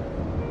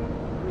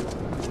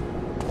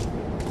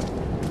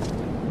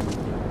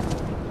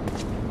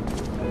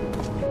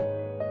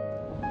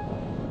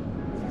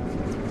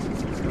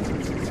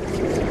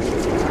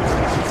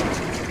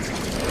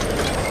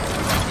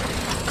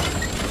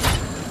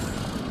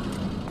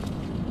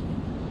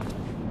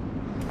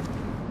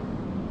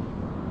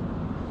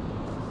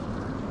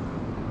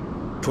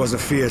 'Twas a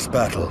fierce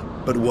battle,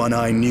 but one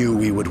I knew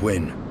we would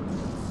win.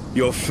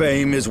 Your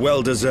fame is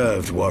well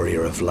deserved,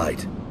 warrior of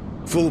light.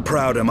 Full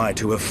proud am I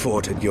to have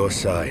fought at your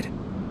side.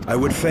 I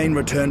would fain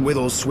return with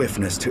all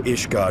swiftness to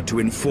Ishgard to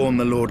inform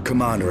the Lord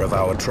Commander of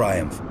our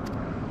triumph.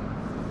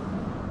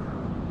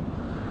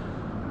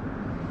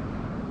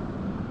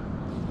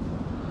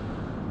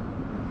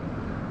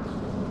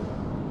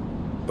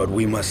 But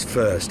we must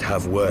first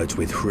have words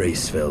with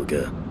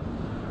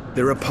Hraesvelgr.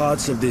 There are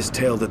parts of this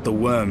tale that the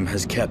worm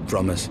has kept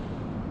from us,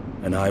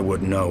 and I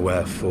would know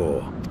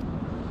wherefore.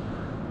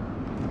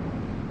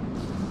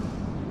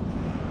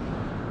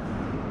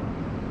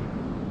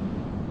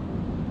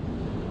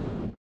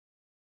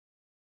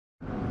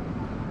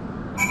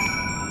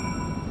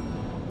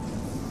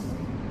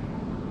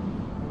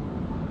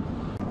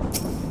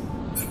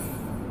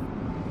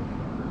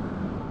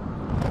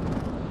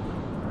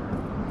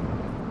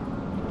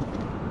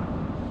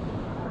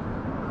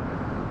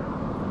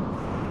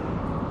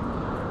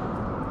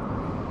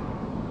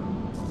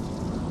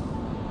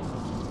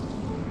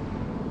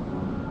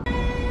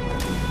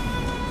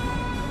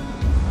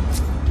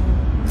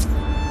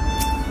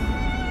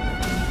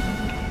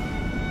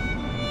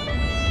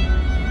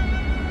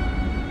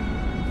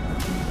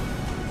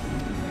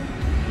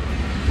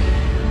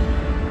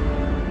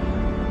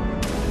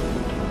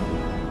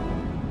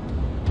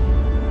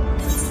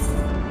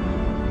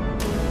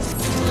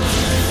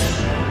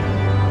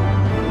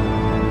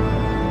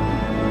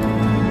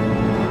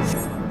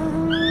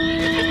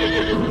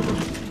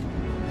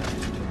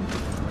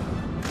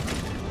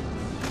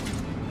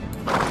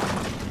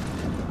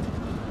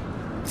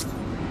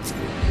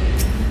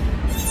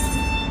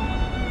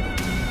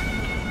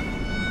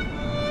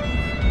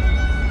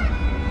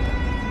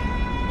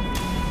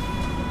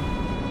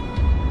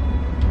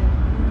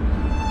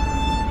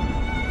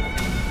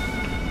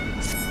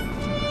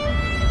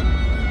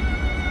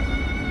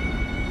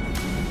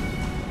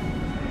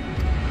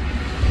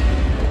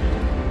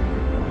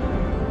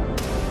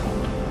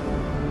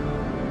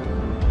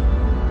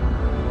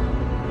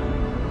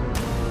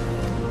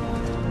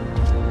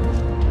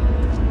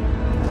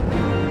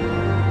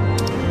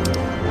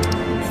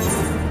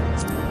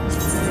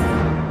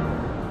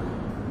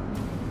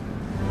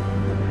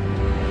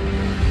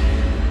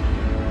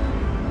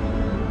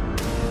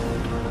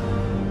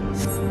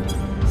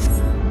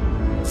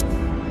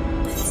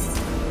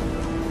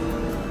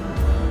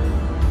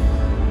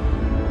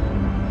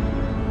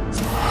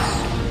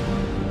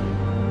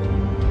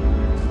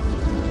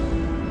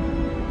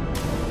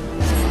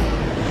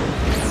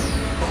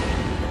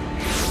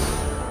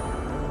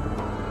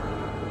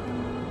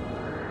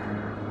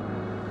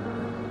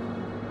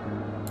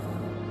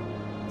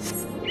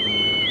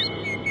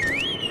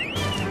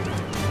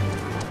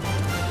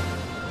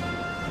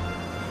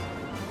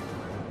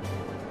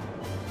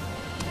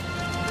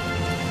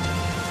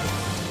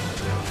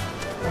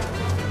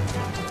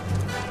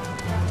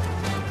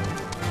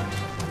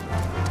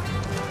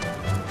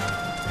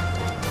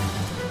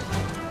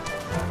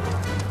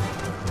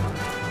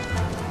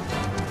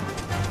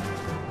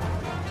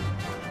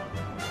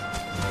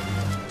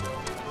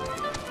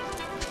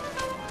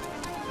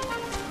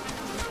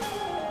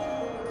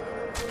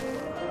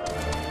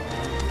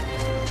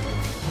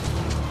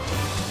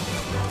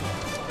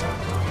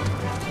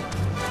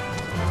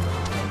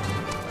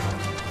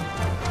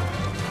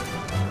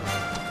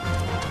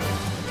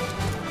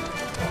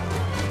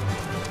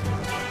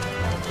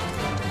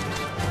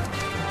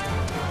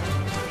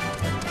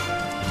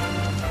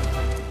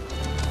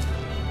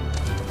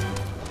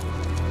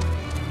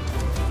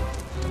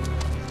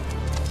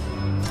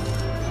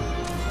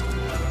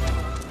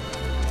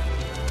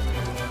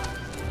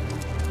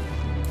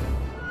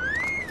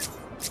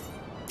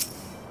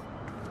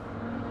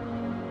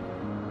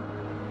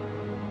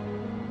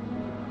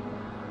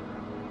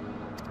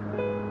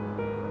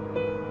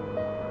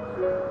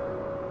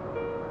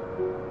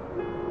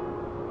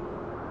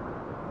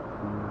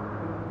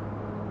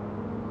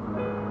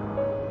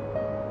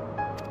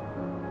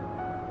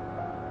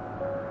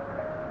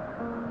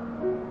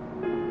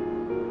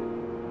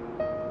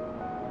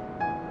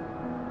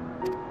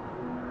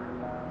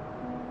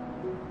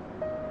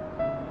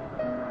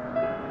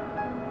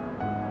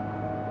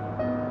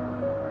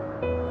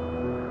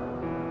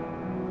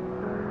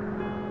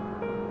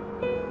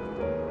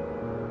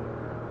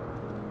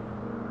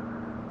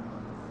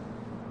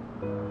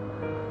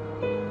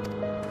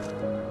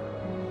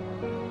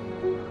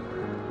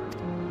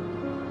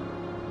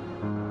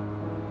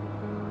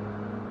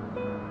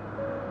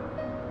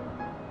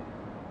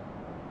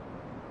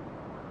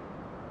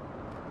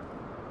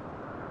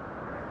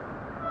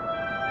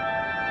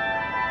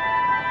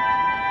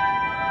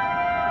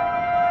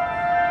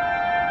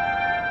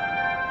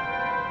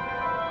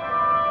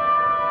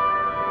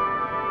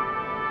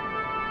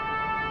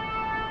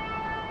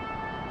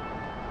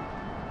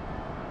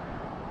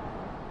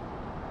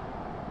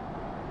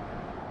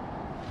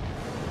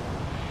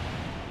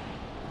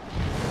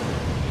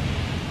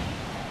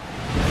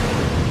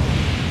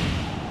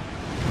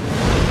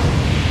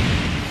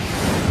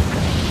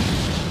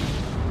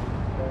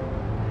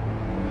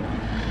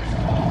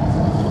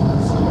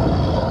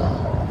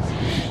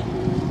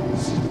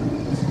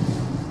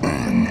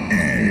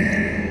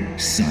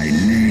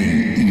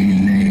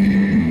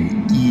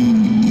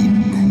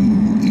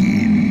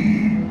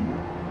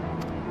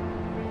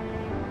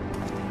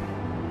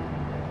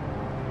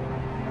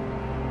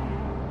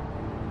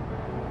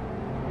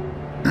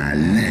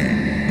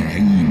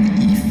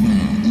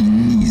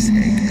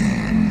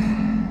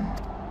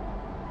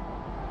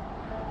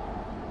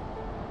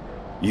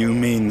 You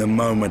mean the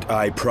moment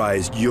I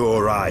prized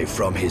your eye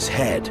from his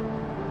head?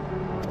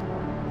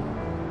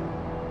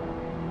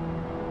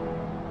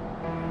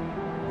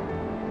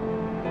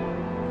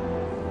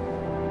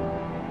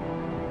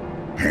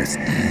 Es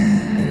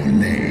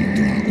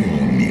oledra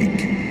omik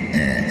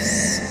es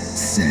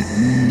set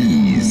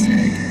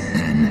niseg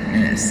an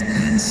es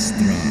an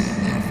stra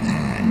of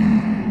an.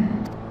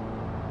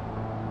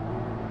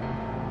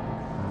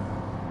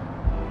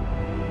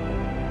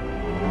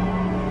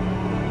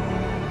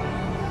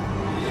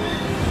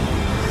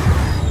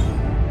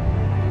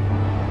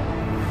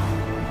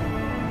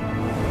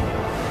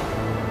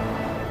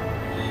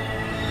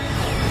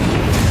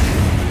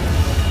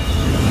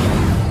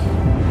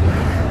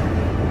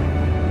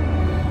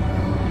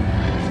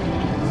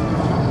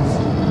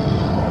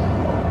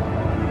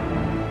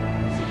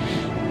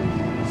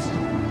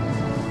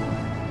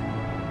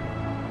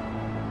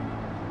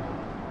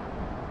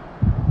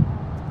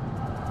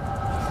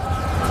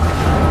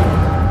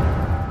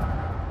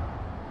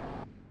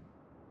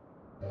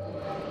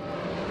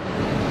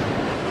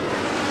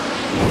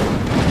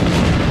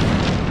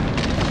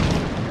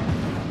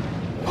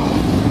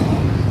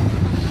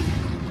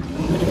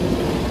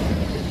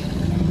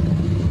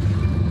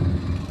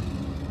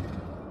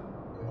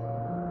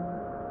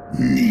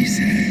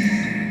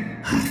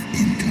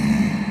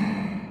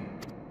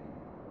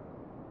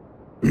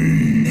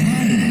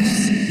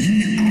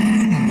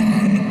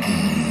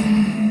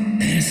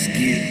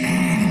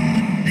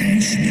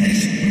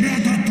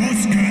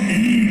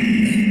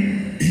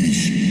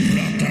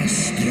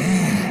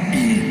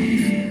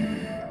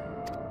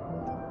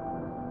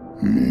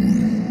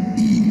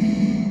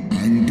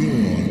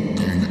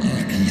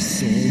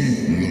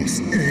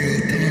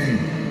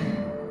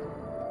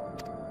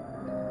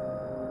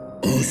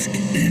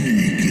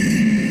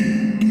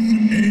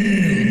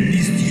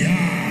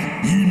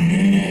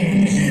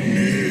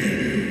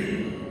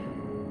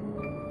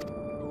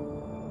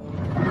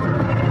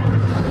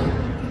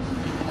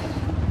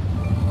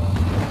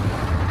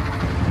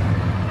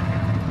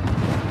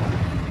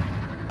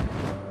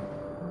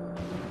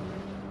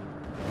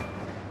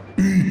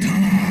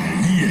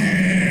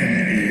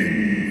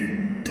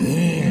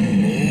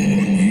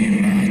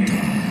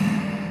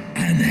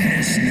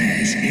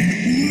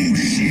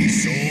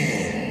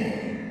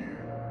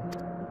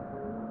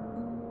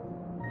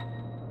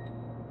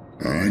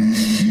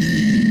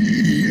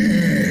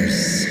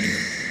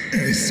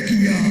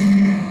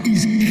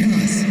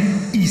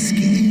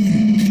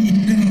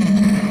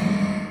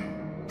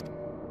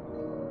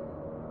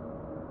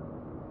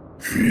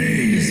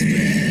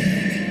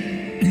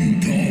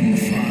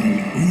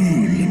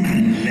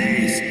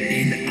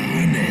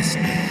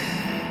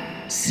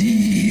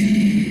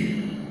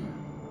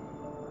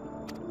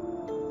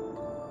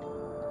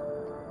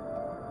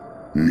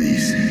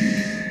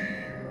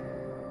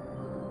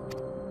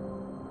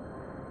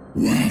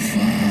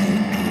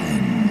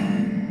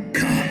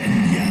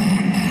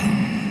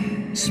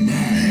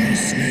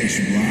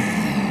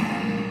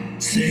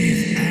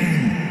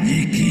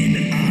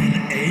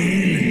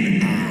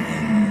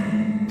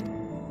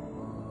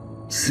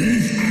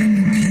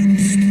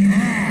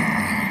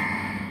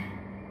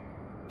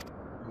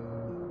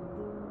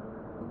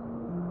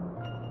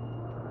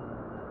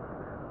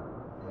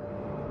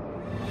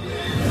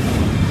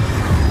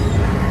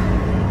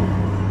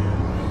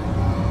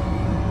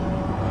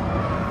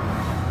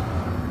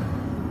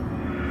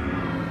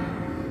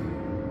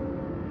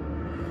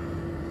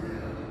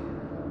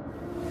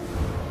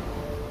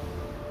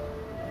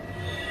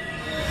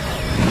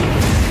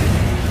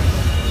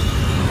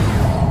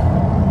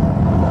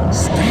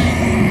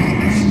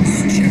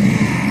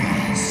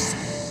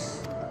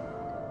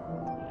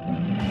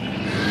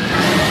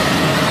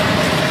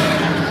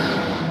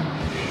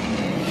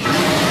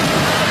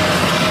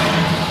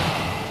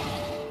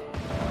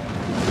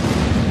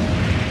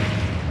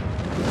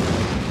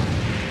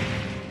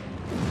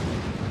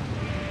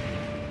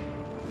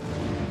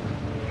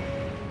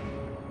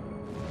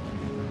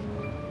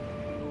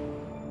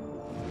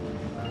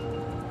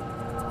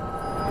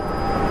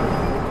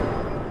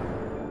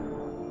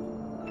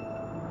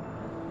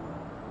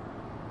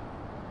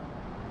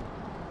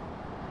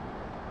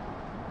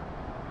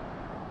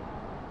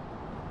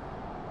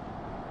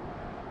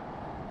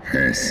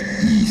 Es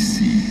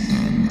easy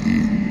an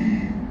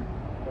in.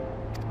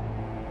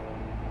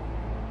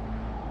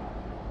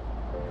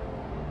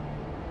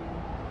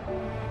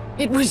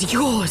 It was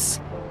yours.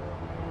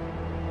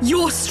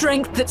 Your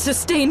strength that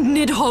sustained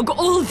Nidhogg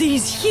all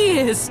these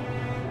years.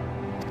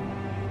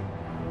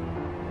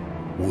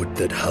 Would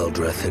that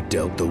Huldreth had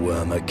dealt the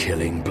worm a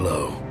killing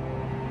blow.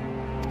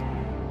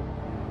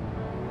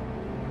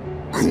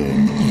 Kom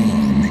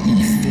an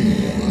I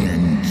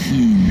foran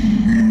King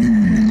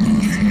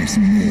Lunachers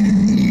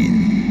mornin.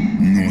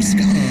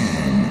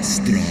 Noskan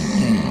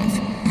straaf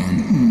an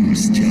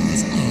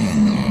Ulstjas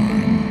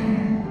anan.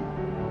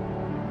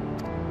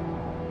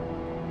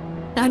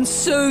 And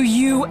so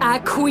you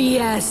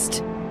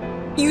acquiesced.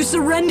 You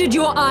surrendered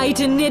your eye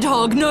to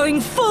Nidhogg,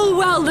 knowing full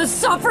well the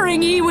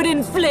suffering he would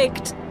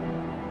inflict.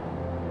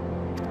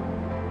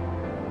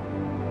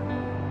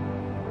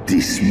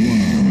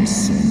 Diswam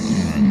som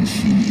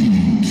anshin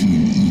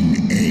inkin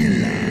in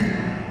ela.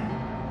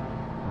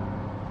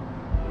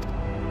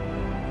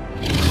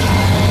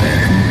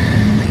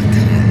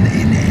 Ekman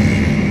in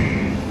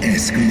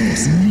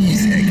Esklos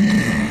nitheg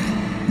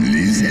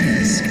Liz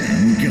esk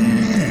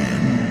angaan.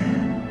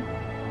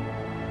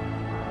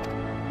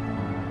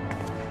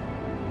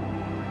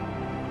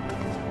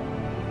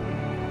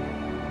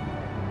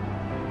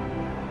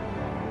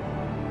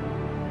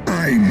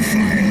 I'm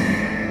fine.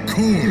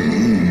 Call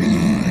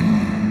Oman.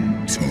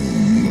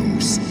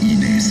 Tomlos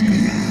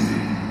Ineskla.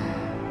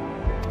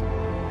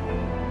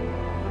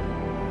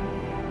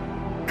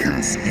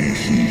 Kas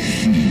ehi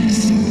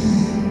hinso.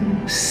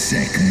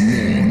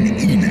 Sekmon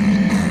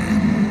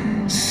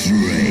inaan.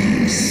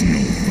 Srei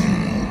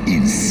snowfall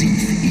in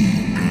sith ian.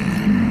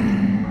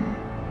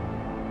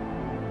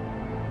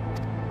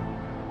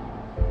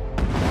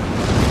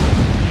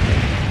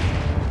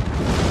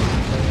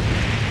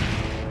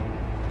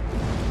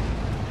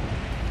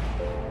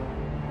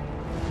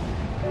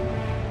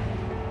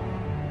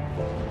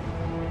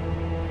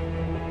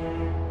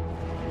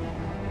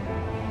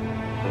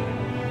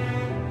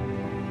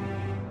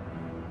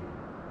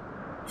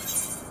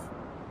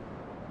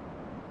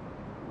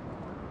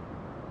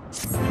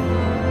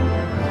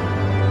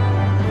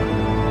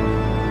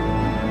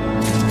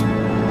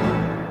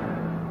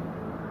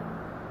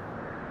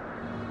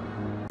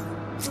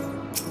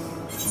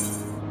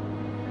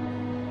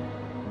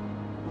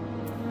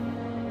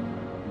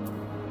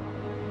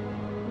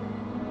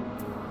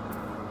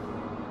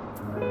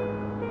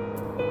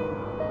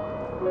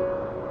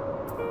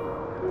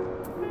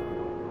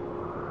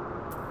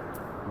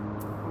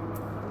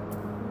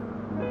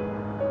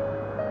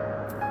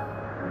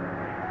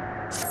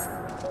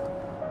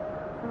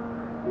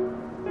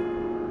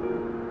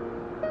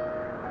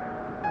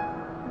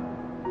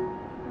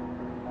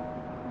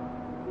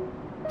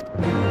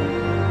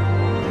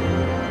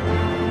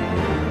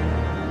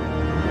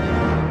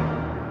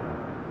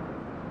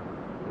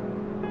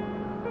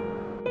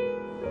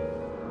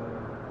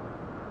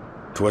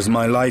 Twas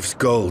my life's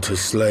goal to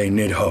slay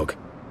Nidhogg,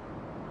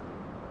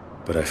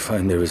 but I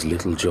find there is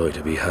little joy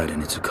to be had in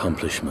its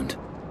accomplishment.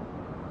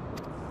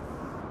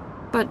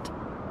 But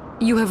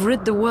you have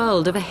rid the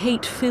world of a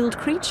hate-filled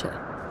creature,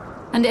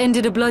 and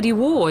ended a bloody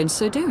war in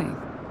so doing.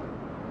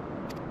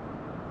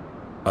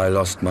 I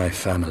lost my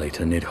family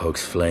to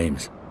Nidhogg's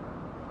flames,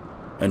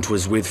 and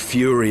 'twas with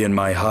fury in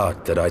my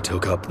heart that I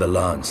took up the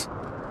lance.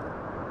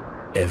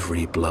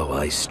 Every blow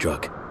I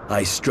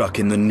struck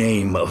in the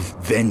name of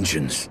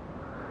vengeance.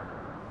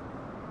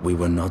 We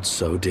were not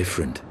so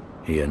different,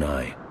 he and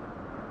I.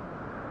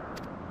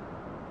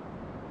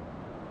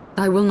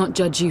 I will not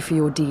judge you for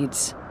your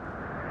deeds.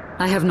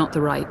 I have not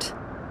the right.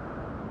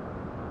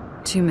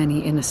 Too many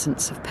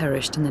innocents have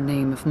perished in the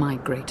name of my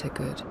greater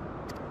good.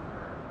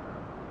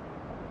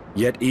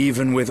 Yet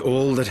even with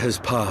all that has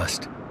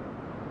passed,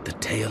 the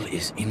tale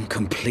is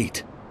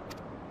incomplete.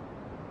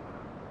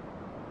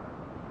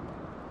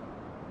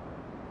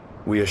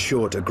 We are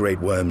short a great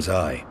worm's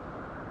eye.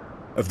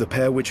 Of the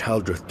pair which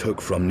Haldreth took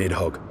from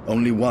Nidhogg,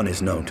 only one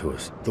is known to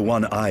us, the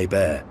one I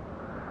bear.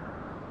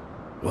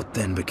 What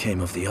then became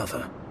of the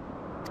other?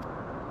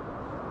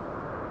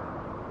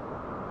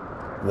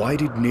 Why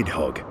did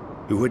Nidhogg,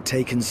 who had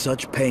taken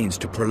such pains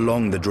to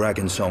prolong the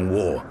Dragonsong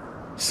War,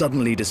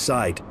 suddenly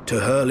decide to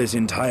hurl his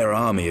entire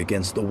army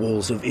against the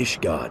walls of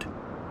Ishgard?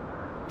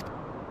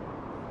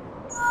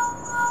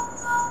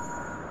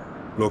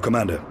 Lord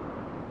Commander.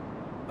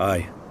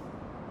 Aye.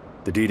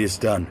 The deed is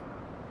done.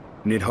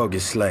 Nidhogg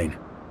is slain.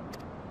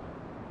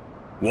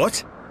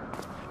 What?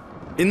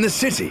 In the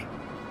city?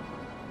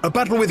 A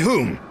battle with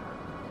whom?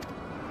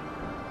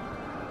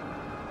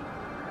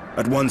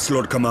 At once,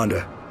 Lord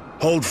Commander.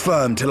 Hold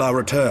firm till our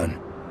return.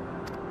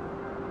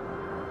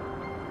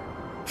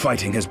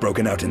 Fighting has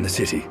broken out in the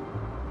city.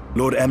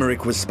 Lord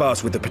Emmerich was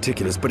sparse with the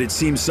particulars, but it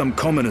seems some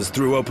commoners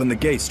threw open the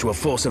gates to a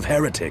force of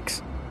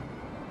heretics.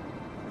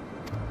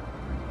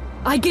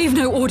 I gave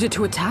no order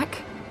to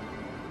attack.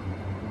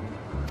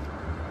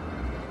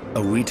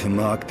 Are we to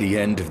mark the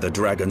end of the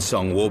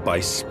Dragonsong War by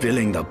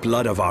spilling the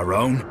blood of our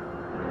own?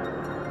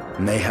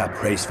 Mayhap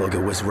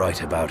Hraesvelgr was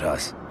right about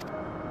us.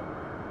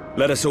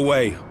 Let us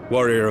away,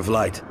 Warrior of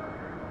Light.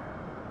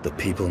 The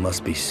people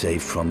must be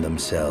saved from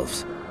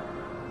themselves.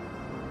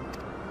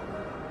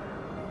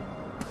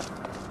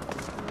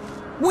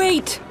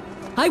 Wait!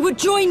 I would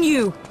join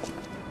you!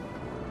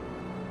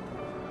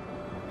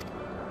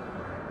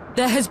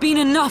 There has been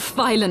enough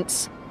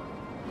violence.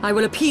 I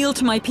will appeal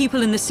to my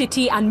people in the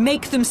city and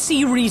make them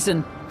see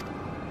reason.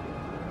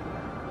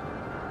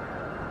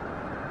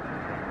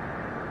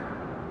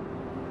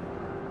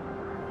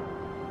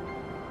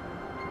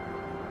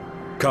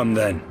 Come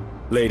then,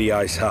 Lady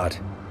Iceheart.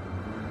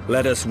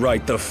 Let us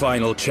write the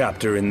final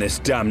chapter in this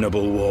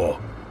damnable war.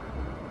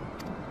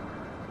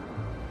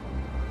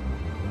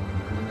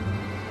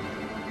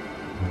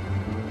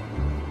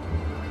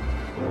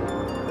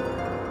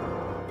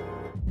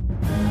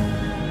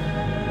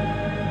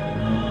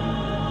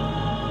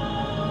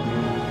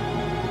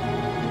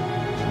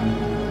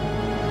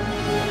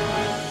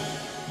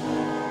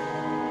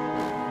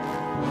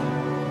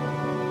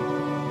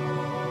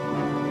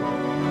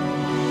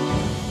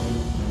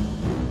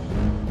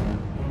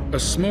 A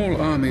small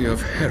army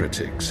of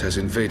heretics has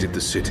invaded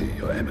the city,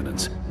 Your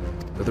Eminence.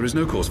 But there is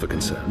no cause for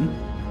concern.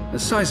 A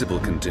sizable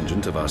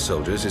contingent of our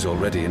soldiers is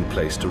already in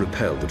place to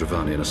repel the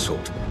Dravanian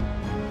assault.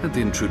 And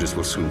the intruders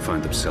will soon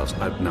find themselves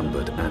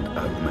outnumbered and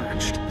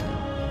outmatched.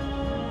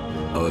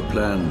 Our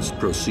plans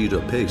proceed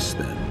apace,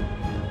 then?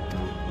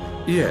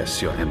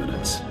 Yes, Your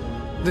Eminence.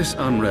 This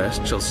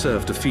unrest shall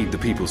serve to feed the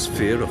people's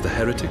fear of the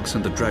heretics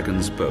and the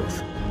dragons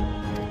both.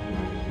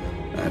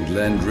 And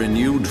lend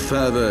renewed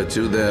fervor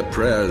to their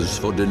prayers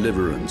for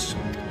deliverance.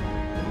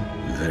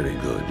 Very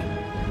good.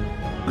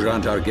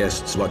 Grant our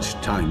guests what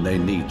time they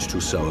need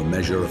to sow a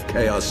measure of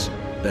chaos,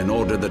 then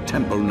order the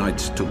Temple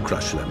Knights to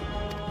crush them.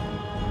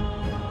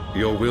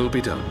 Your will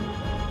be done.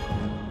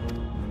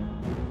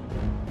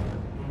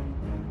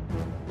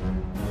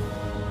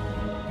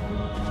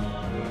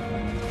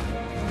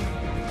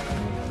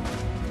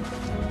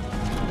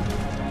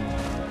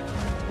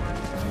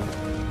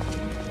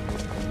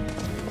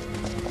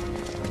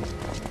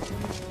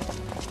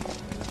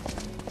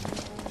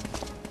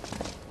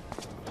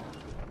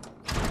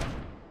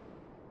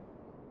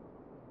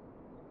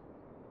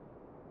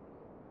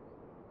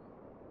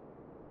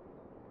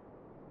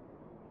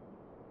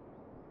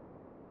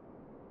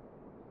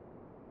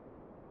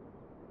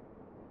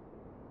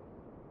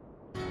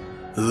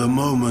 The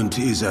moment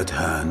is at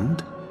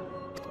hand.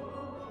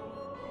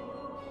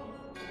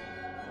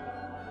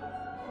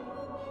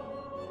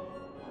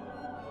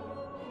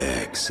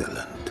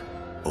 Excellent.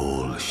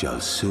 All shall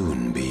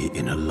soon be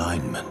in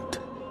alignment.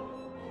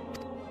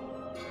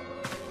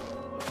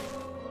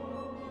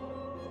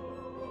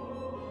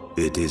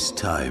 It is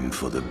time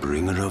for the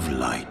Bringer of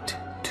Light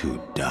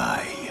to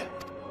die.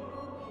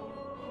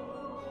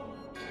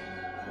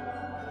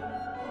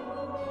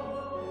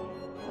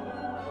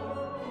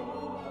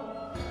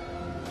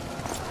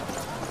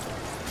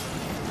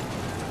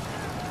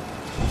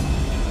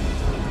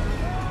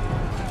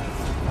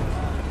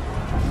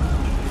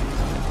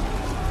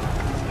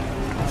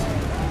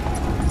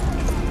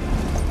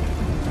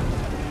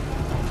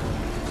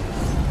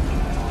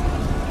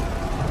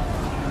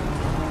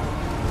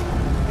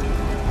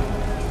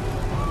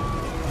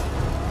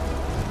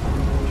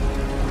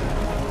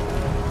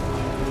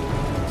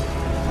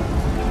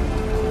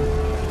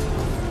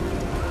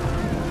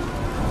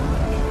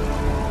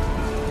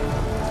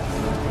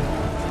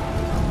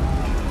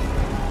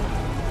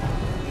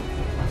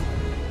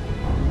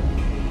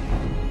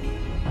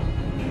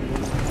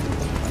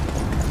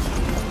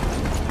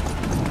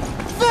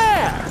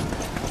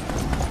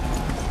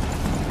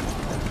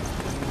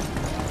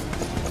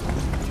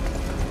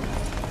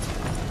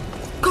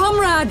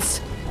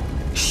 Comrades!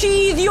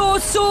 Sheathe your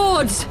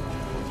swords!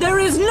 There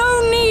is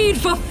no need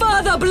for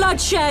further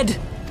bloodshed!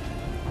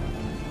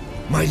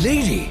 My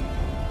lady!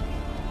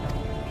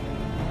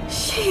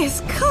 She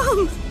is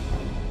come!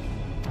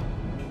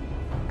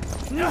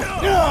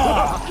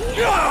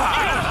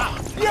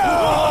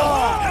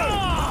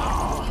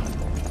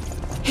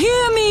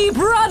 Hear me,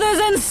 brothers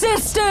and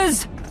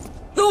sisters!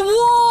 The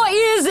war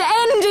is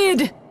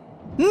ended!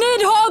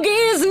 Nidhogg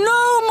is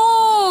no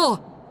more!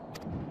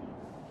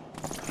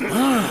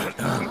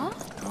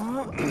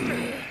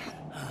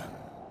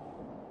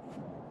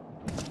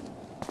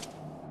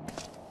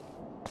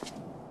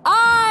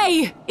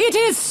 Aye, it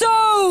is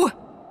so!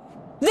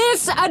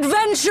 This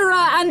adventurer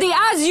and the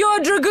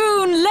Azure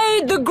Dragoon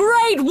laid the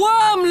Great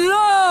Worm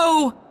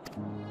low!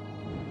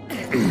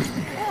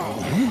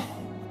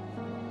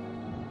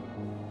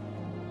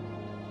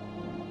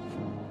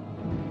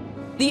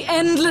 The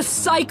endless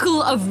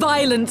cycle of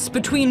violence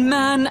between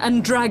man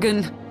and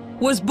dragon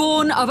was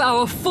born of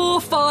our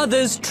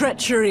forefathers'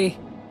 treachery.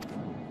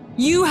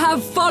 You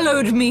have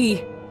followed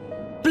me,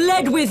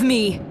 bled with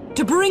me,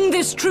 to bring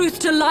this truth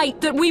to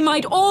light that we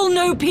might all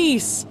know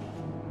peace.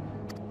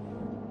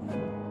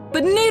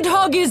 But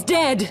Nidhogg is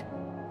dead.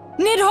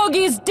 Nidhogg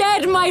is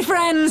dead, my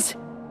friends!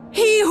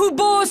 He who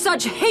bore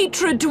such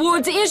hatred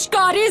towards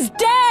Ishgard is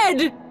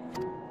dead!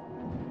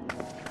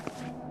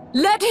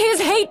 Let his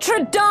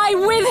hatred die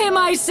with him,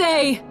 I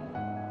say!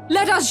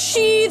 Let us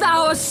sheathe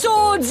our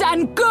swords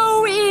and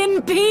go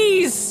in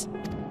peace!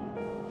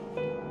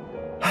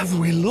 Have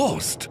we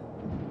lost?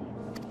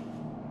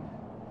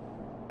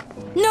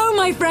 No,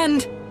 my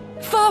friend!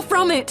 Far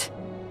from it!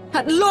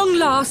 At long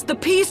last, the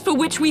peace for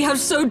which we have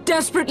so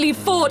desperately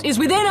fought is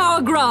within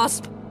our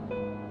grasp.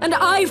 And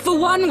I, for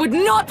one, would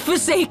not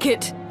forsake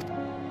it!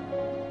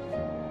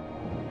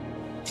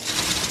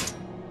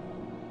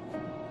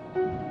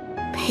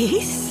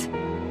 Peace?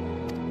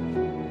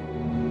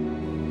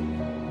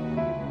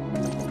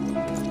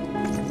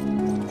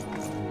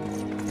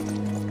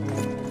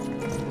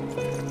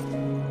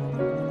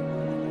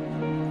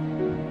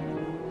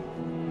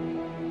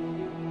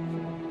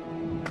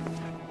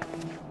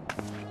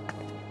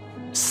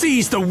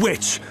 Seize the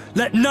witch!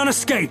 Let none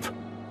escape!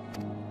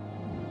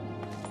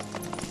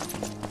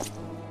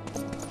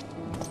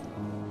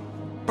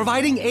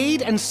 Providing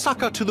aid and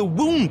succor to the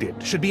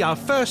wounded should be our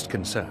first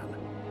concern.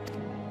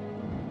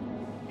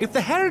 If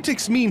the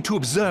heretics mean to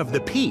observe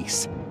the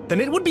peace, then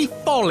it would be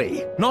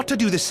folly not to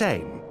do the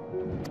same.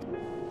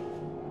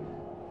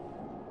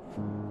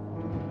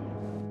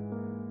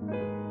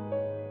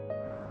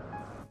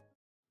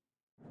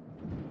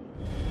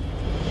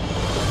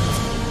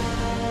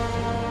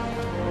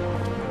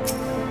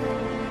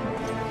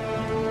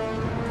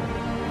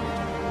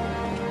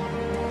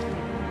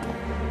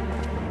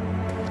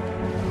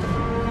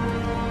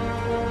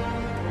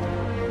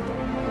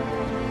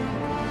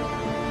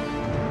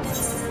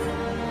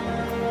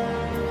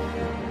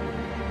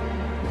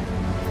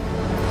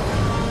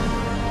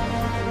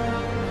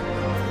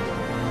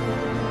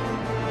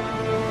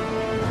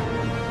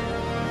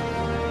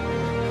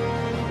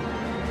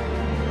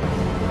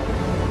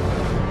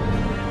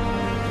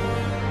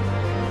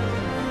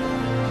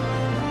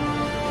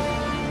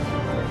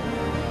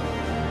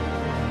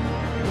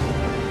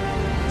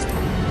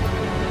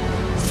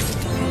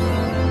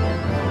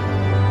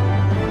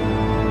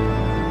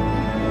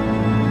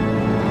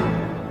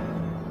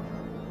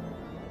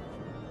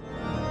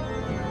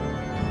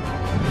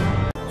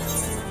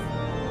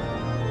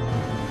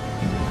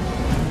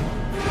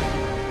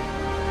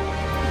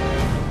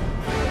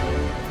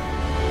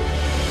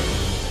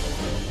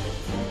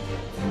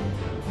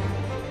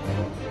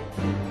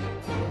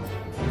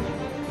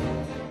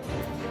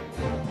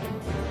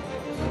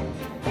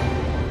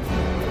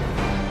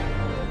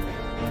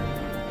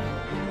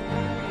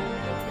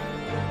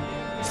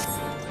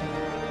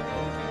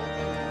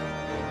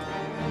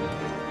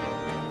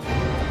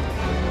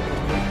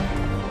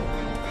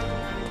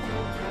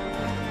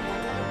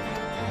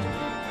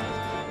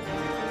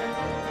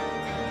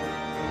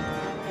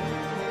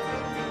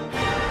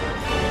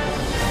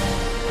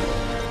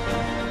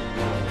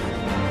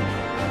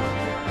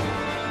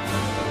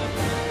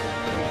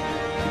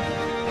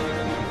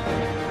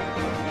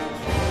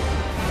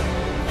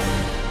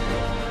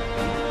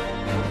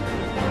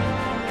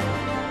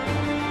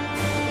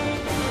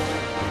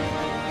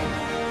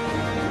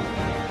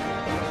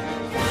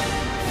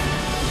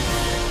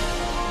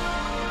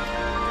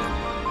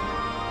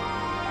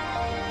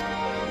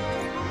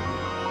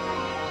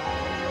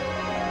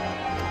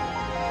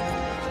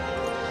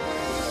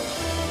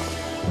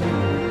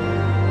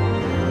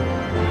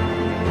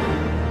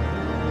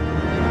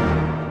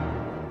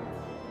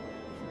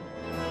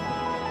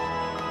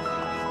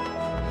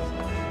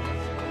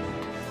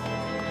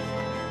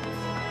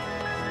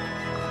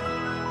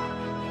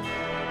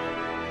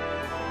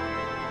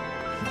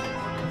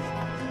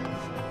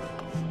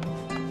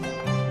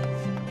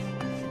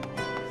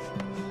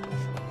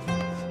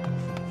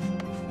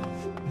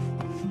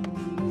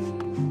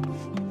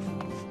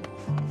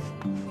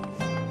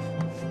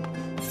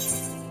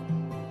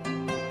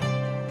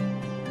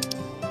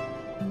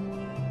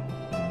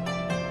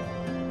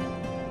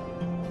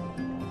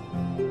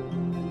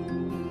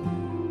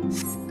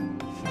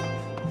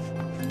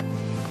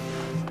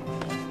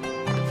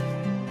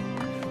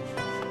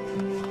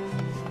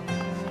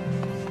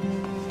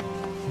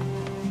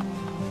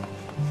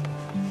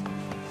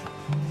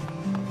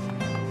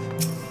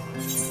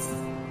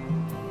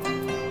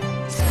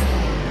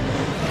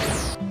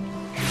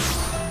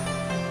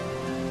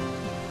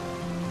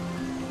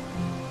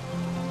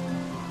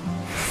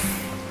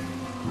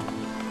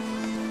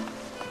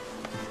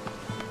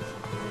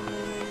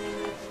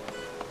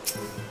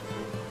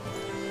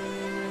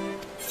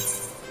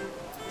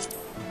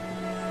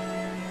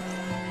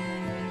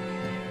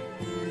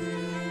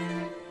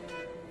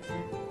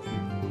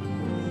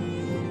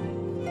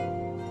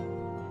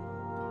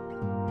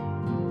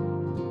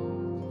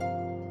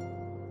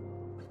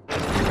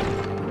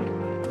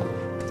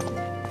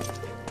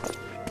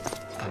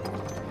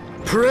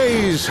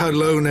 Praise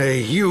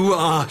Halone, you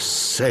are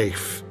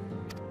safe.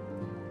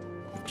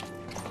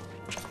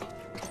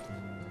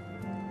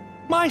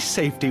 My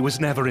safety was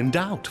never in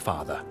doubt,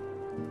 Father.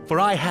 For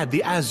I had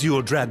the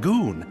Azure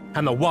Dragoon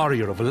and the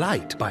Warrior of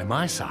Light by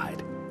my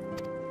side.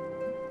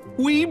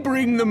 We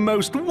bring the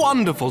most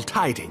wonderful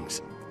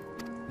tidings.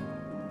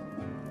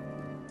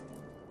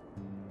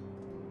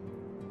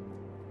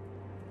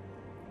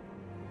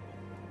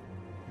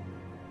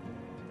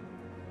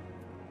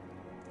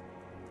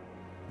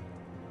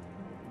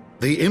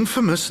 The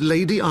infamous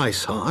Lady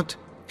Iceheart,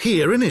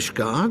 here in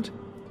Ishgard?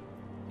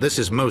 This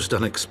is most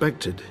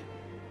unexpected.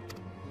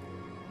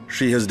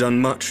 She has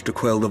done much to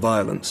quell the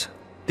violence.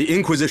 The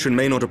Inquisition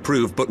may not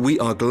approve, but we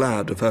are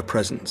glad of her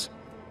presence.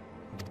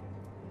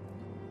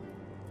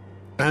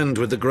 And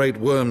with the Great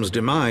Worm's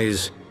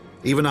demise,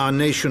 even our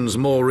nation's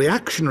more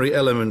reactionary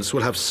elements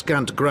will have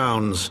scant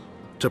grounds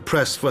to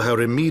press for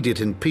her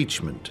immediate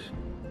impeachment.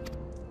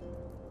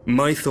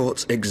 My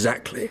thoughts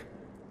exactly.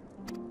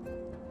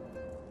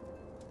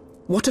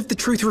 What of the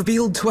truth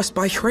revealed to us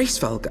by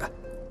Hraesvelga?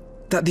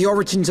 That the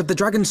origins of the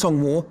Dragonsong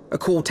War, a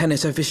core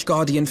tenet of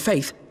Ishgardian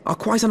faith, are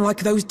quite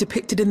unlike those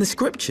depicted in the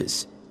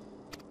scriptures.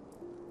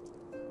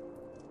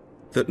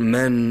 That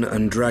men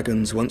and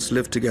dragons once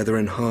lived together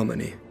in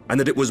harmony, and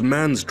that it was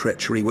man's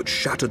treachery which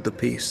shattered the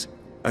peace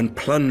and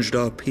plunged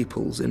our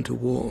peoples into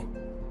war.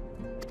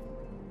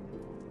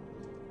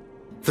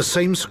 The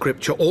same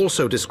scripture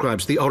also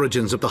describes the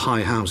origins of the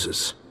High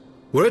Houses.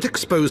 Were it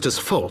exposed as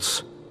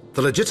false,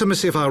 the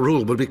legitimacy of our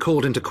rule would be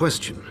called into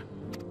question.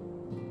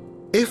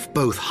 If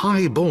both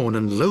Highborn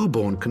and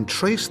Lowborn can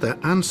trace their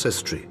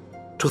ancestry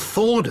to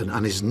Thordan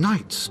and his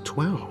Knights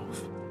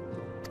 12.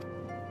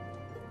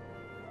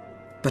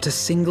 But a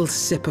single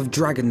sip of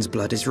dragon's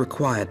blood is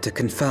required to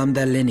confirm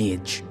their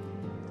lineage.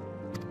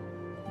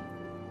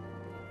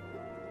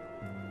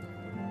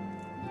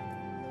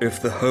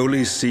 If the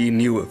Holy See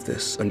knew of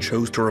this and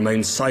chose to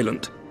remain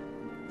silent,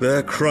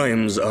 their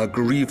crimes are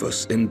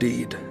grievous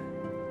indeed.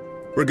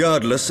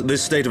 Regardless,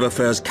 this state of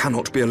affairs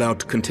cannot be allowed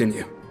to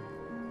continue.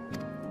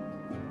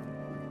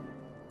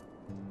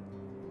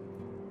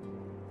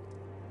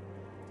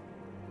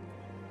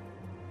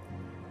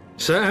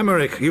 Sir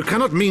Emmerich, you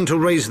cannot mean to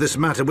raise this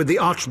matter with the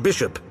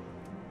Archbishop.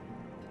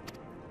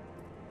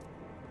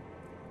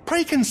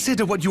 Pray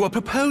consider what you are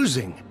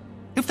proposing.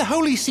 If the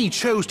Holy See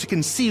chose to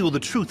conceal the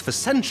truth for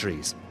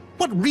centuries,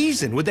 what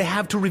reason would they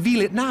have to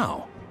reveal it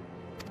now?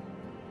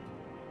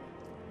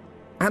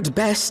 At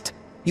best,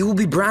 you will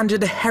be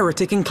branded a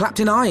heretic and clapped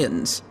in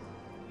irons.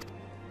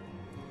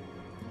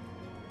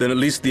 Then at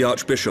least the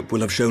Archbishop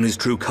will have shown his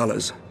true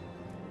colors.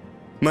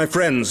 My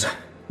friends,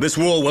 this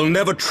war will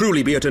never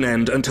truly be at an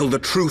end until the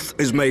truth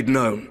is made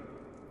known.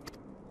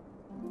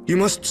 You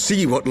must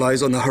see what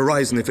lies on the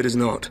horizon if it is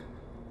not.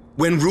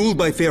 When ruled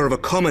by fear of a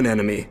common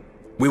enemy,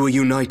 we were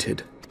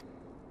united.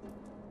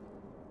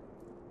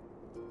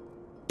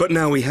 But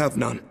now we have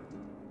none.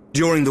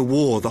 During the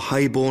war, the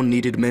Highborn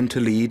needed men to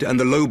lead, and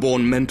the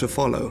Lowborn men to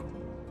follow.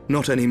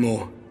 Not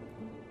anymore.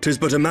 'Tis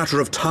but a matter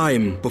of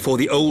time before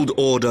the old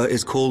order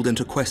is called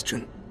into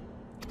question.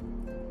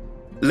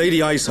 Lady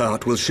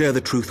Iceheart will share the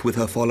truth with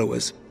her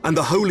followers, and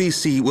the Holy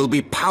See will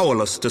be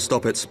powerless to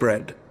stop its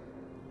spread.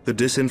 The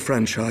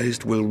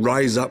disenfranchised will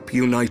rise up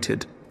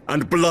united,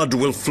 and blood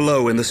will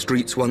flow in the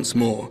streets once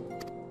more.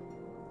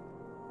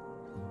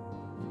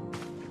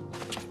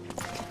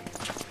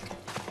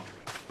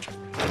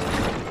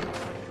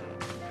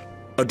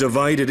 A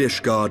divided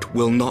Ishgard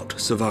will not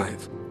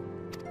survive.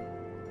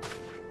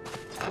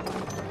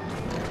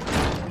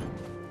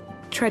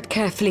 Tread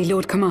carefully,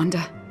 Lord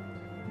Commander.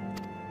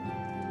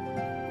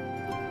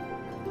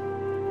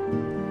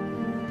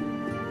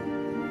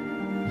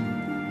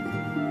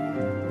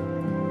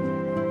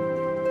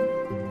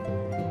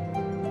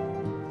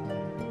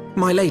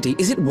 My lady,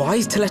 is it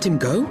wise to let him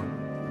go?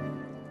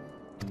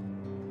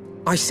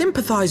 I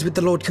sympathize with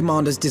the Lord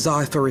Commander's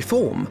desire for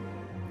reform,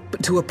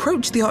 but to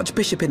approach the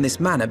Archbishop in this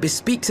manner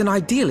bespeaks an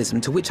idealism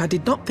to which I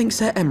did not think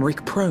Sir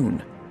Emmerich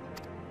prone.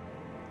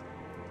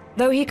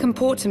 Though he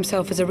comports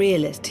himself as a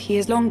realist, he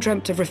has long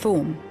dreamt of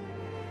reform.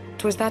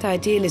 'Twas that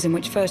idealism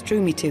which first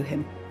drew me to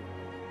him,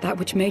 that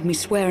which made me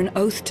swear an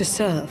oath to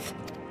serve.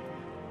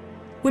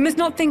 We must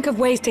not think of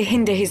ways to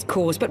hinder his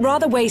cause, but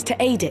rather ways to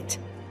aid it,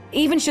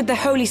 even should the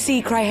Holy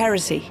See cry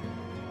heresy.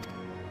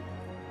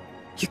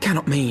 You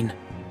cannot mean...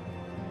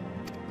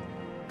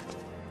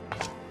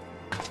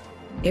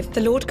 If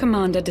the Lord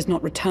Commander does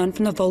not return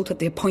from the vault at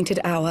the appointed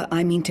hour,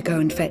 I mean to go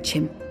and fetch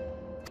him.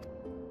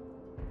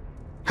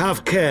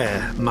 Have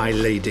care, my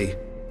lady.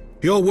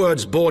 Your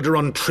words border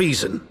on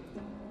treason.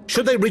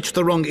 Should they reach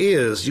the wrong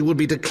ears, you will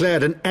be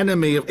declared an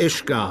enemy of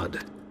Ishgard.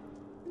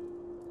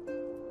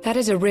 That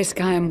is a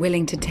risk I am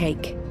willing to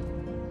take.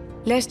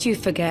 Lest you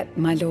forget,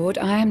 my lord,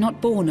 I am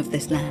not born of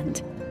this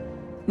land.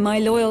 My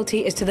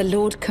loyalty is to the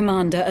Lord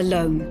Commander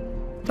alone.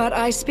 But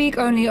I speak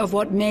only of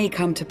what may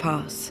come to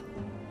pass.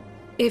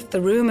 If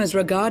the rumors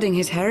regarding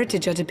his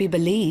heritage are to be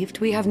believed,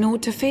 we have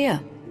naught to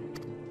fear.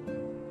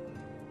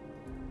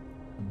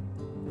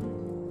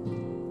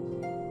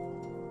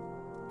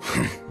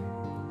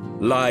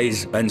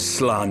 Lies and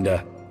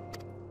slander.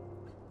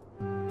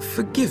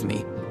 Forgive me,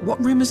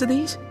 what rumors are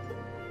these?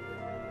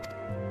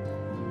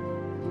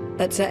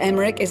 That Sir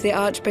Emeric is the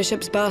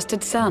Archbishop's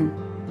bastard son.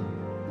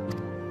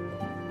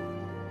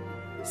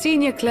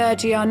 Senior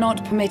clergy are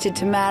not permitted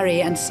to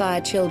marry and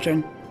sire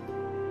children.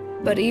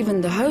 But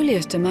even the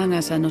holiest among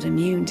us are not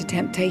immune to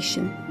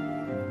temptation.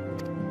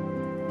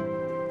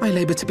 I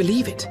labor to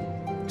believe it.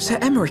 Sir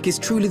Emeric is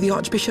truly the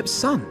Archbishop's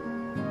son.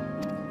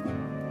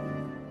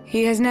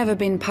 He has never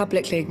been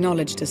publicly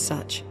acknowledged as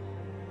such.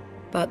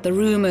 But the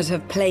rumors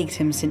have plagued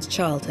him since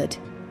childhood.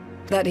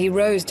 That he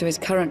rose to his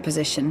current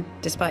position,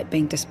 despite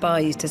being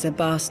despised as a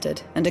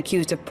bastard and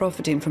accused of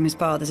profiting from his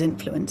father's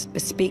influence,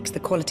 bespeaks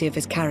the quality of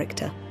his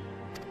character.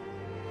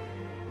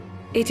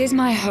 It is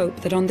my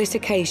hope that on this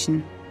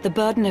occasion, the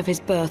burden of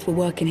his birth will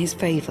work in his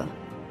favor.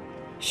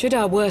 Should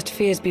our worst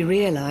fears be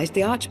realized,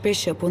 the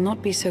Archbishop will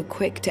not be so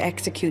quick to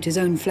execute his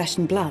own flesh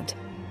and blood,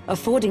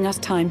 affording us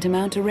time to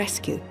mount a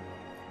rescue.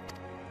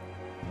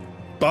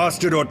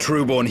 Bastard or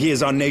trueborn, he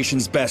is our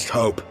nation's best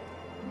hope.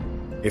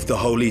 If the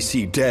Holy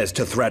See dares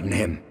to threaten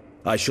him,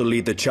 I shall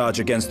lead the charge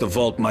against the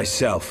Vault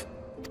myself.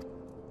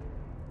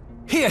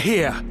 Hear,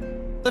 hear!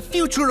 The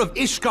future of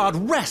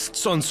Ishgard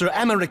rests on Sir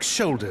Emeric's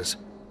shoulders.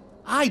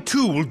 I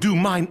too will do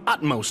mine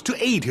utmost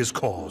to aid his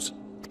cause.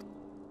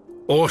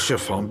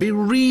 Orshafon, be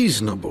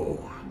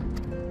reasonable.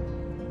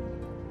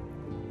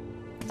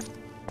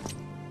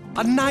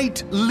 A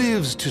knight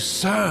lives to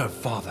serve,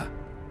 Father.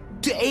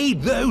 To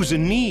aid those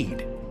in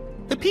need.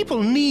 The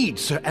people need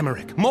Sir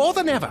Emeric more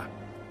than ever,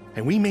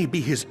 and we may be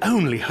his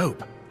only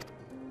hope.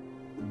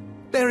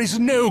 There is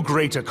no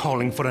greater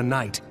calling for a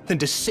knight than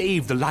to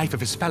save the life of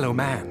his fellow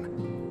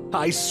man.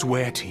 I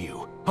swear to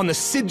you, on the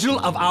sigil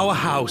of our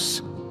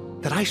house,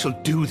 that I shall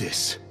do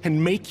this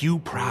and make you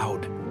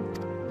proud.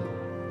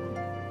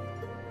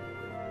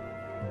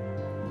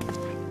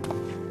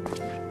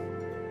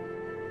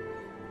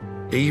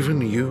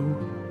 Even you?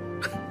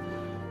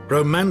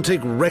 Romantic,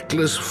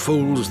 reckless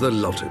fools, the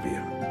lot of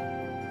you.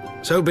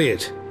 So be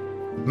it.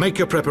 Make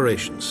your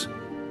preparations.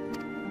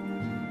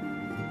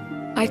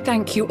 I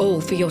thank you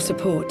all for your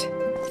support.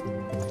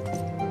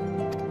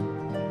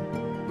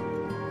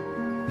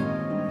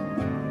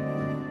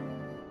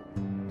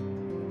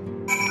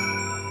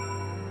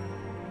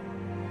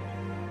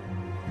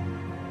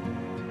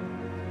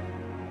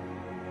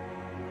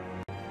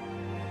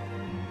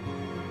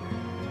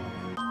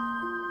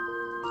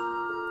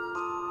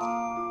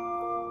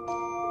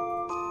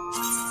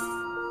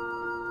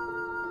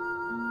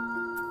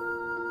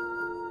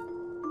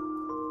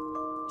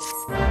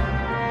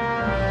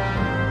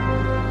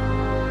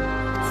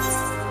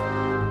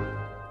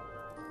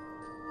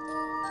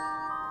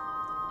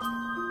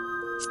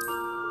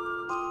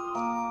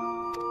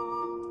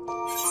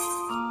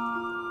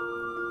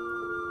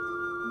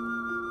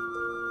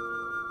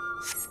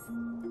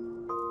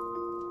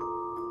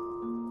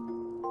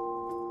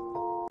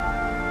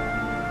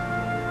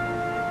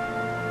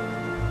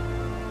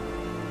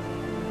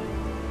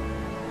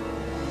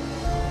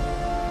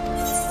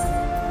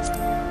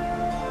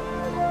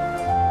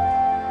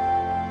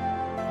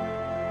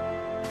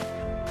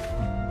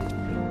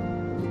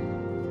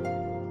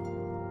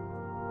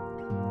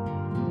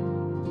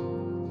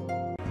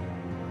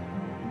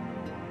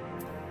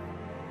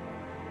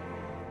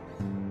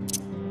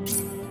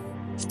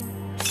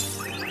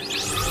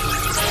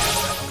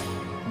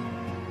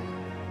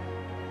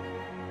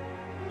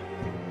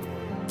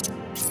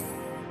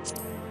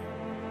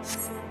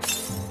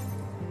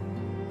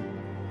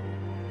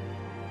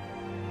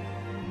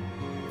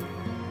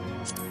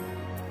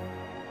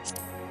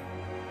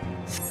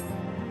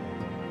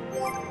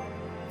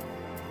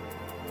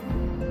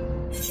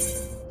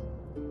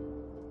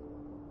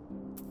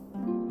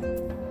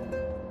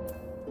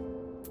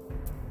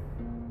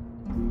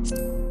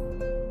 you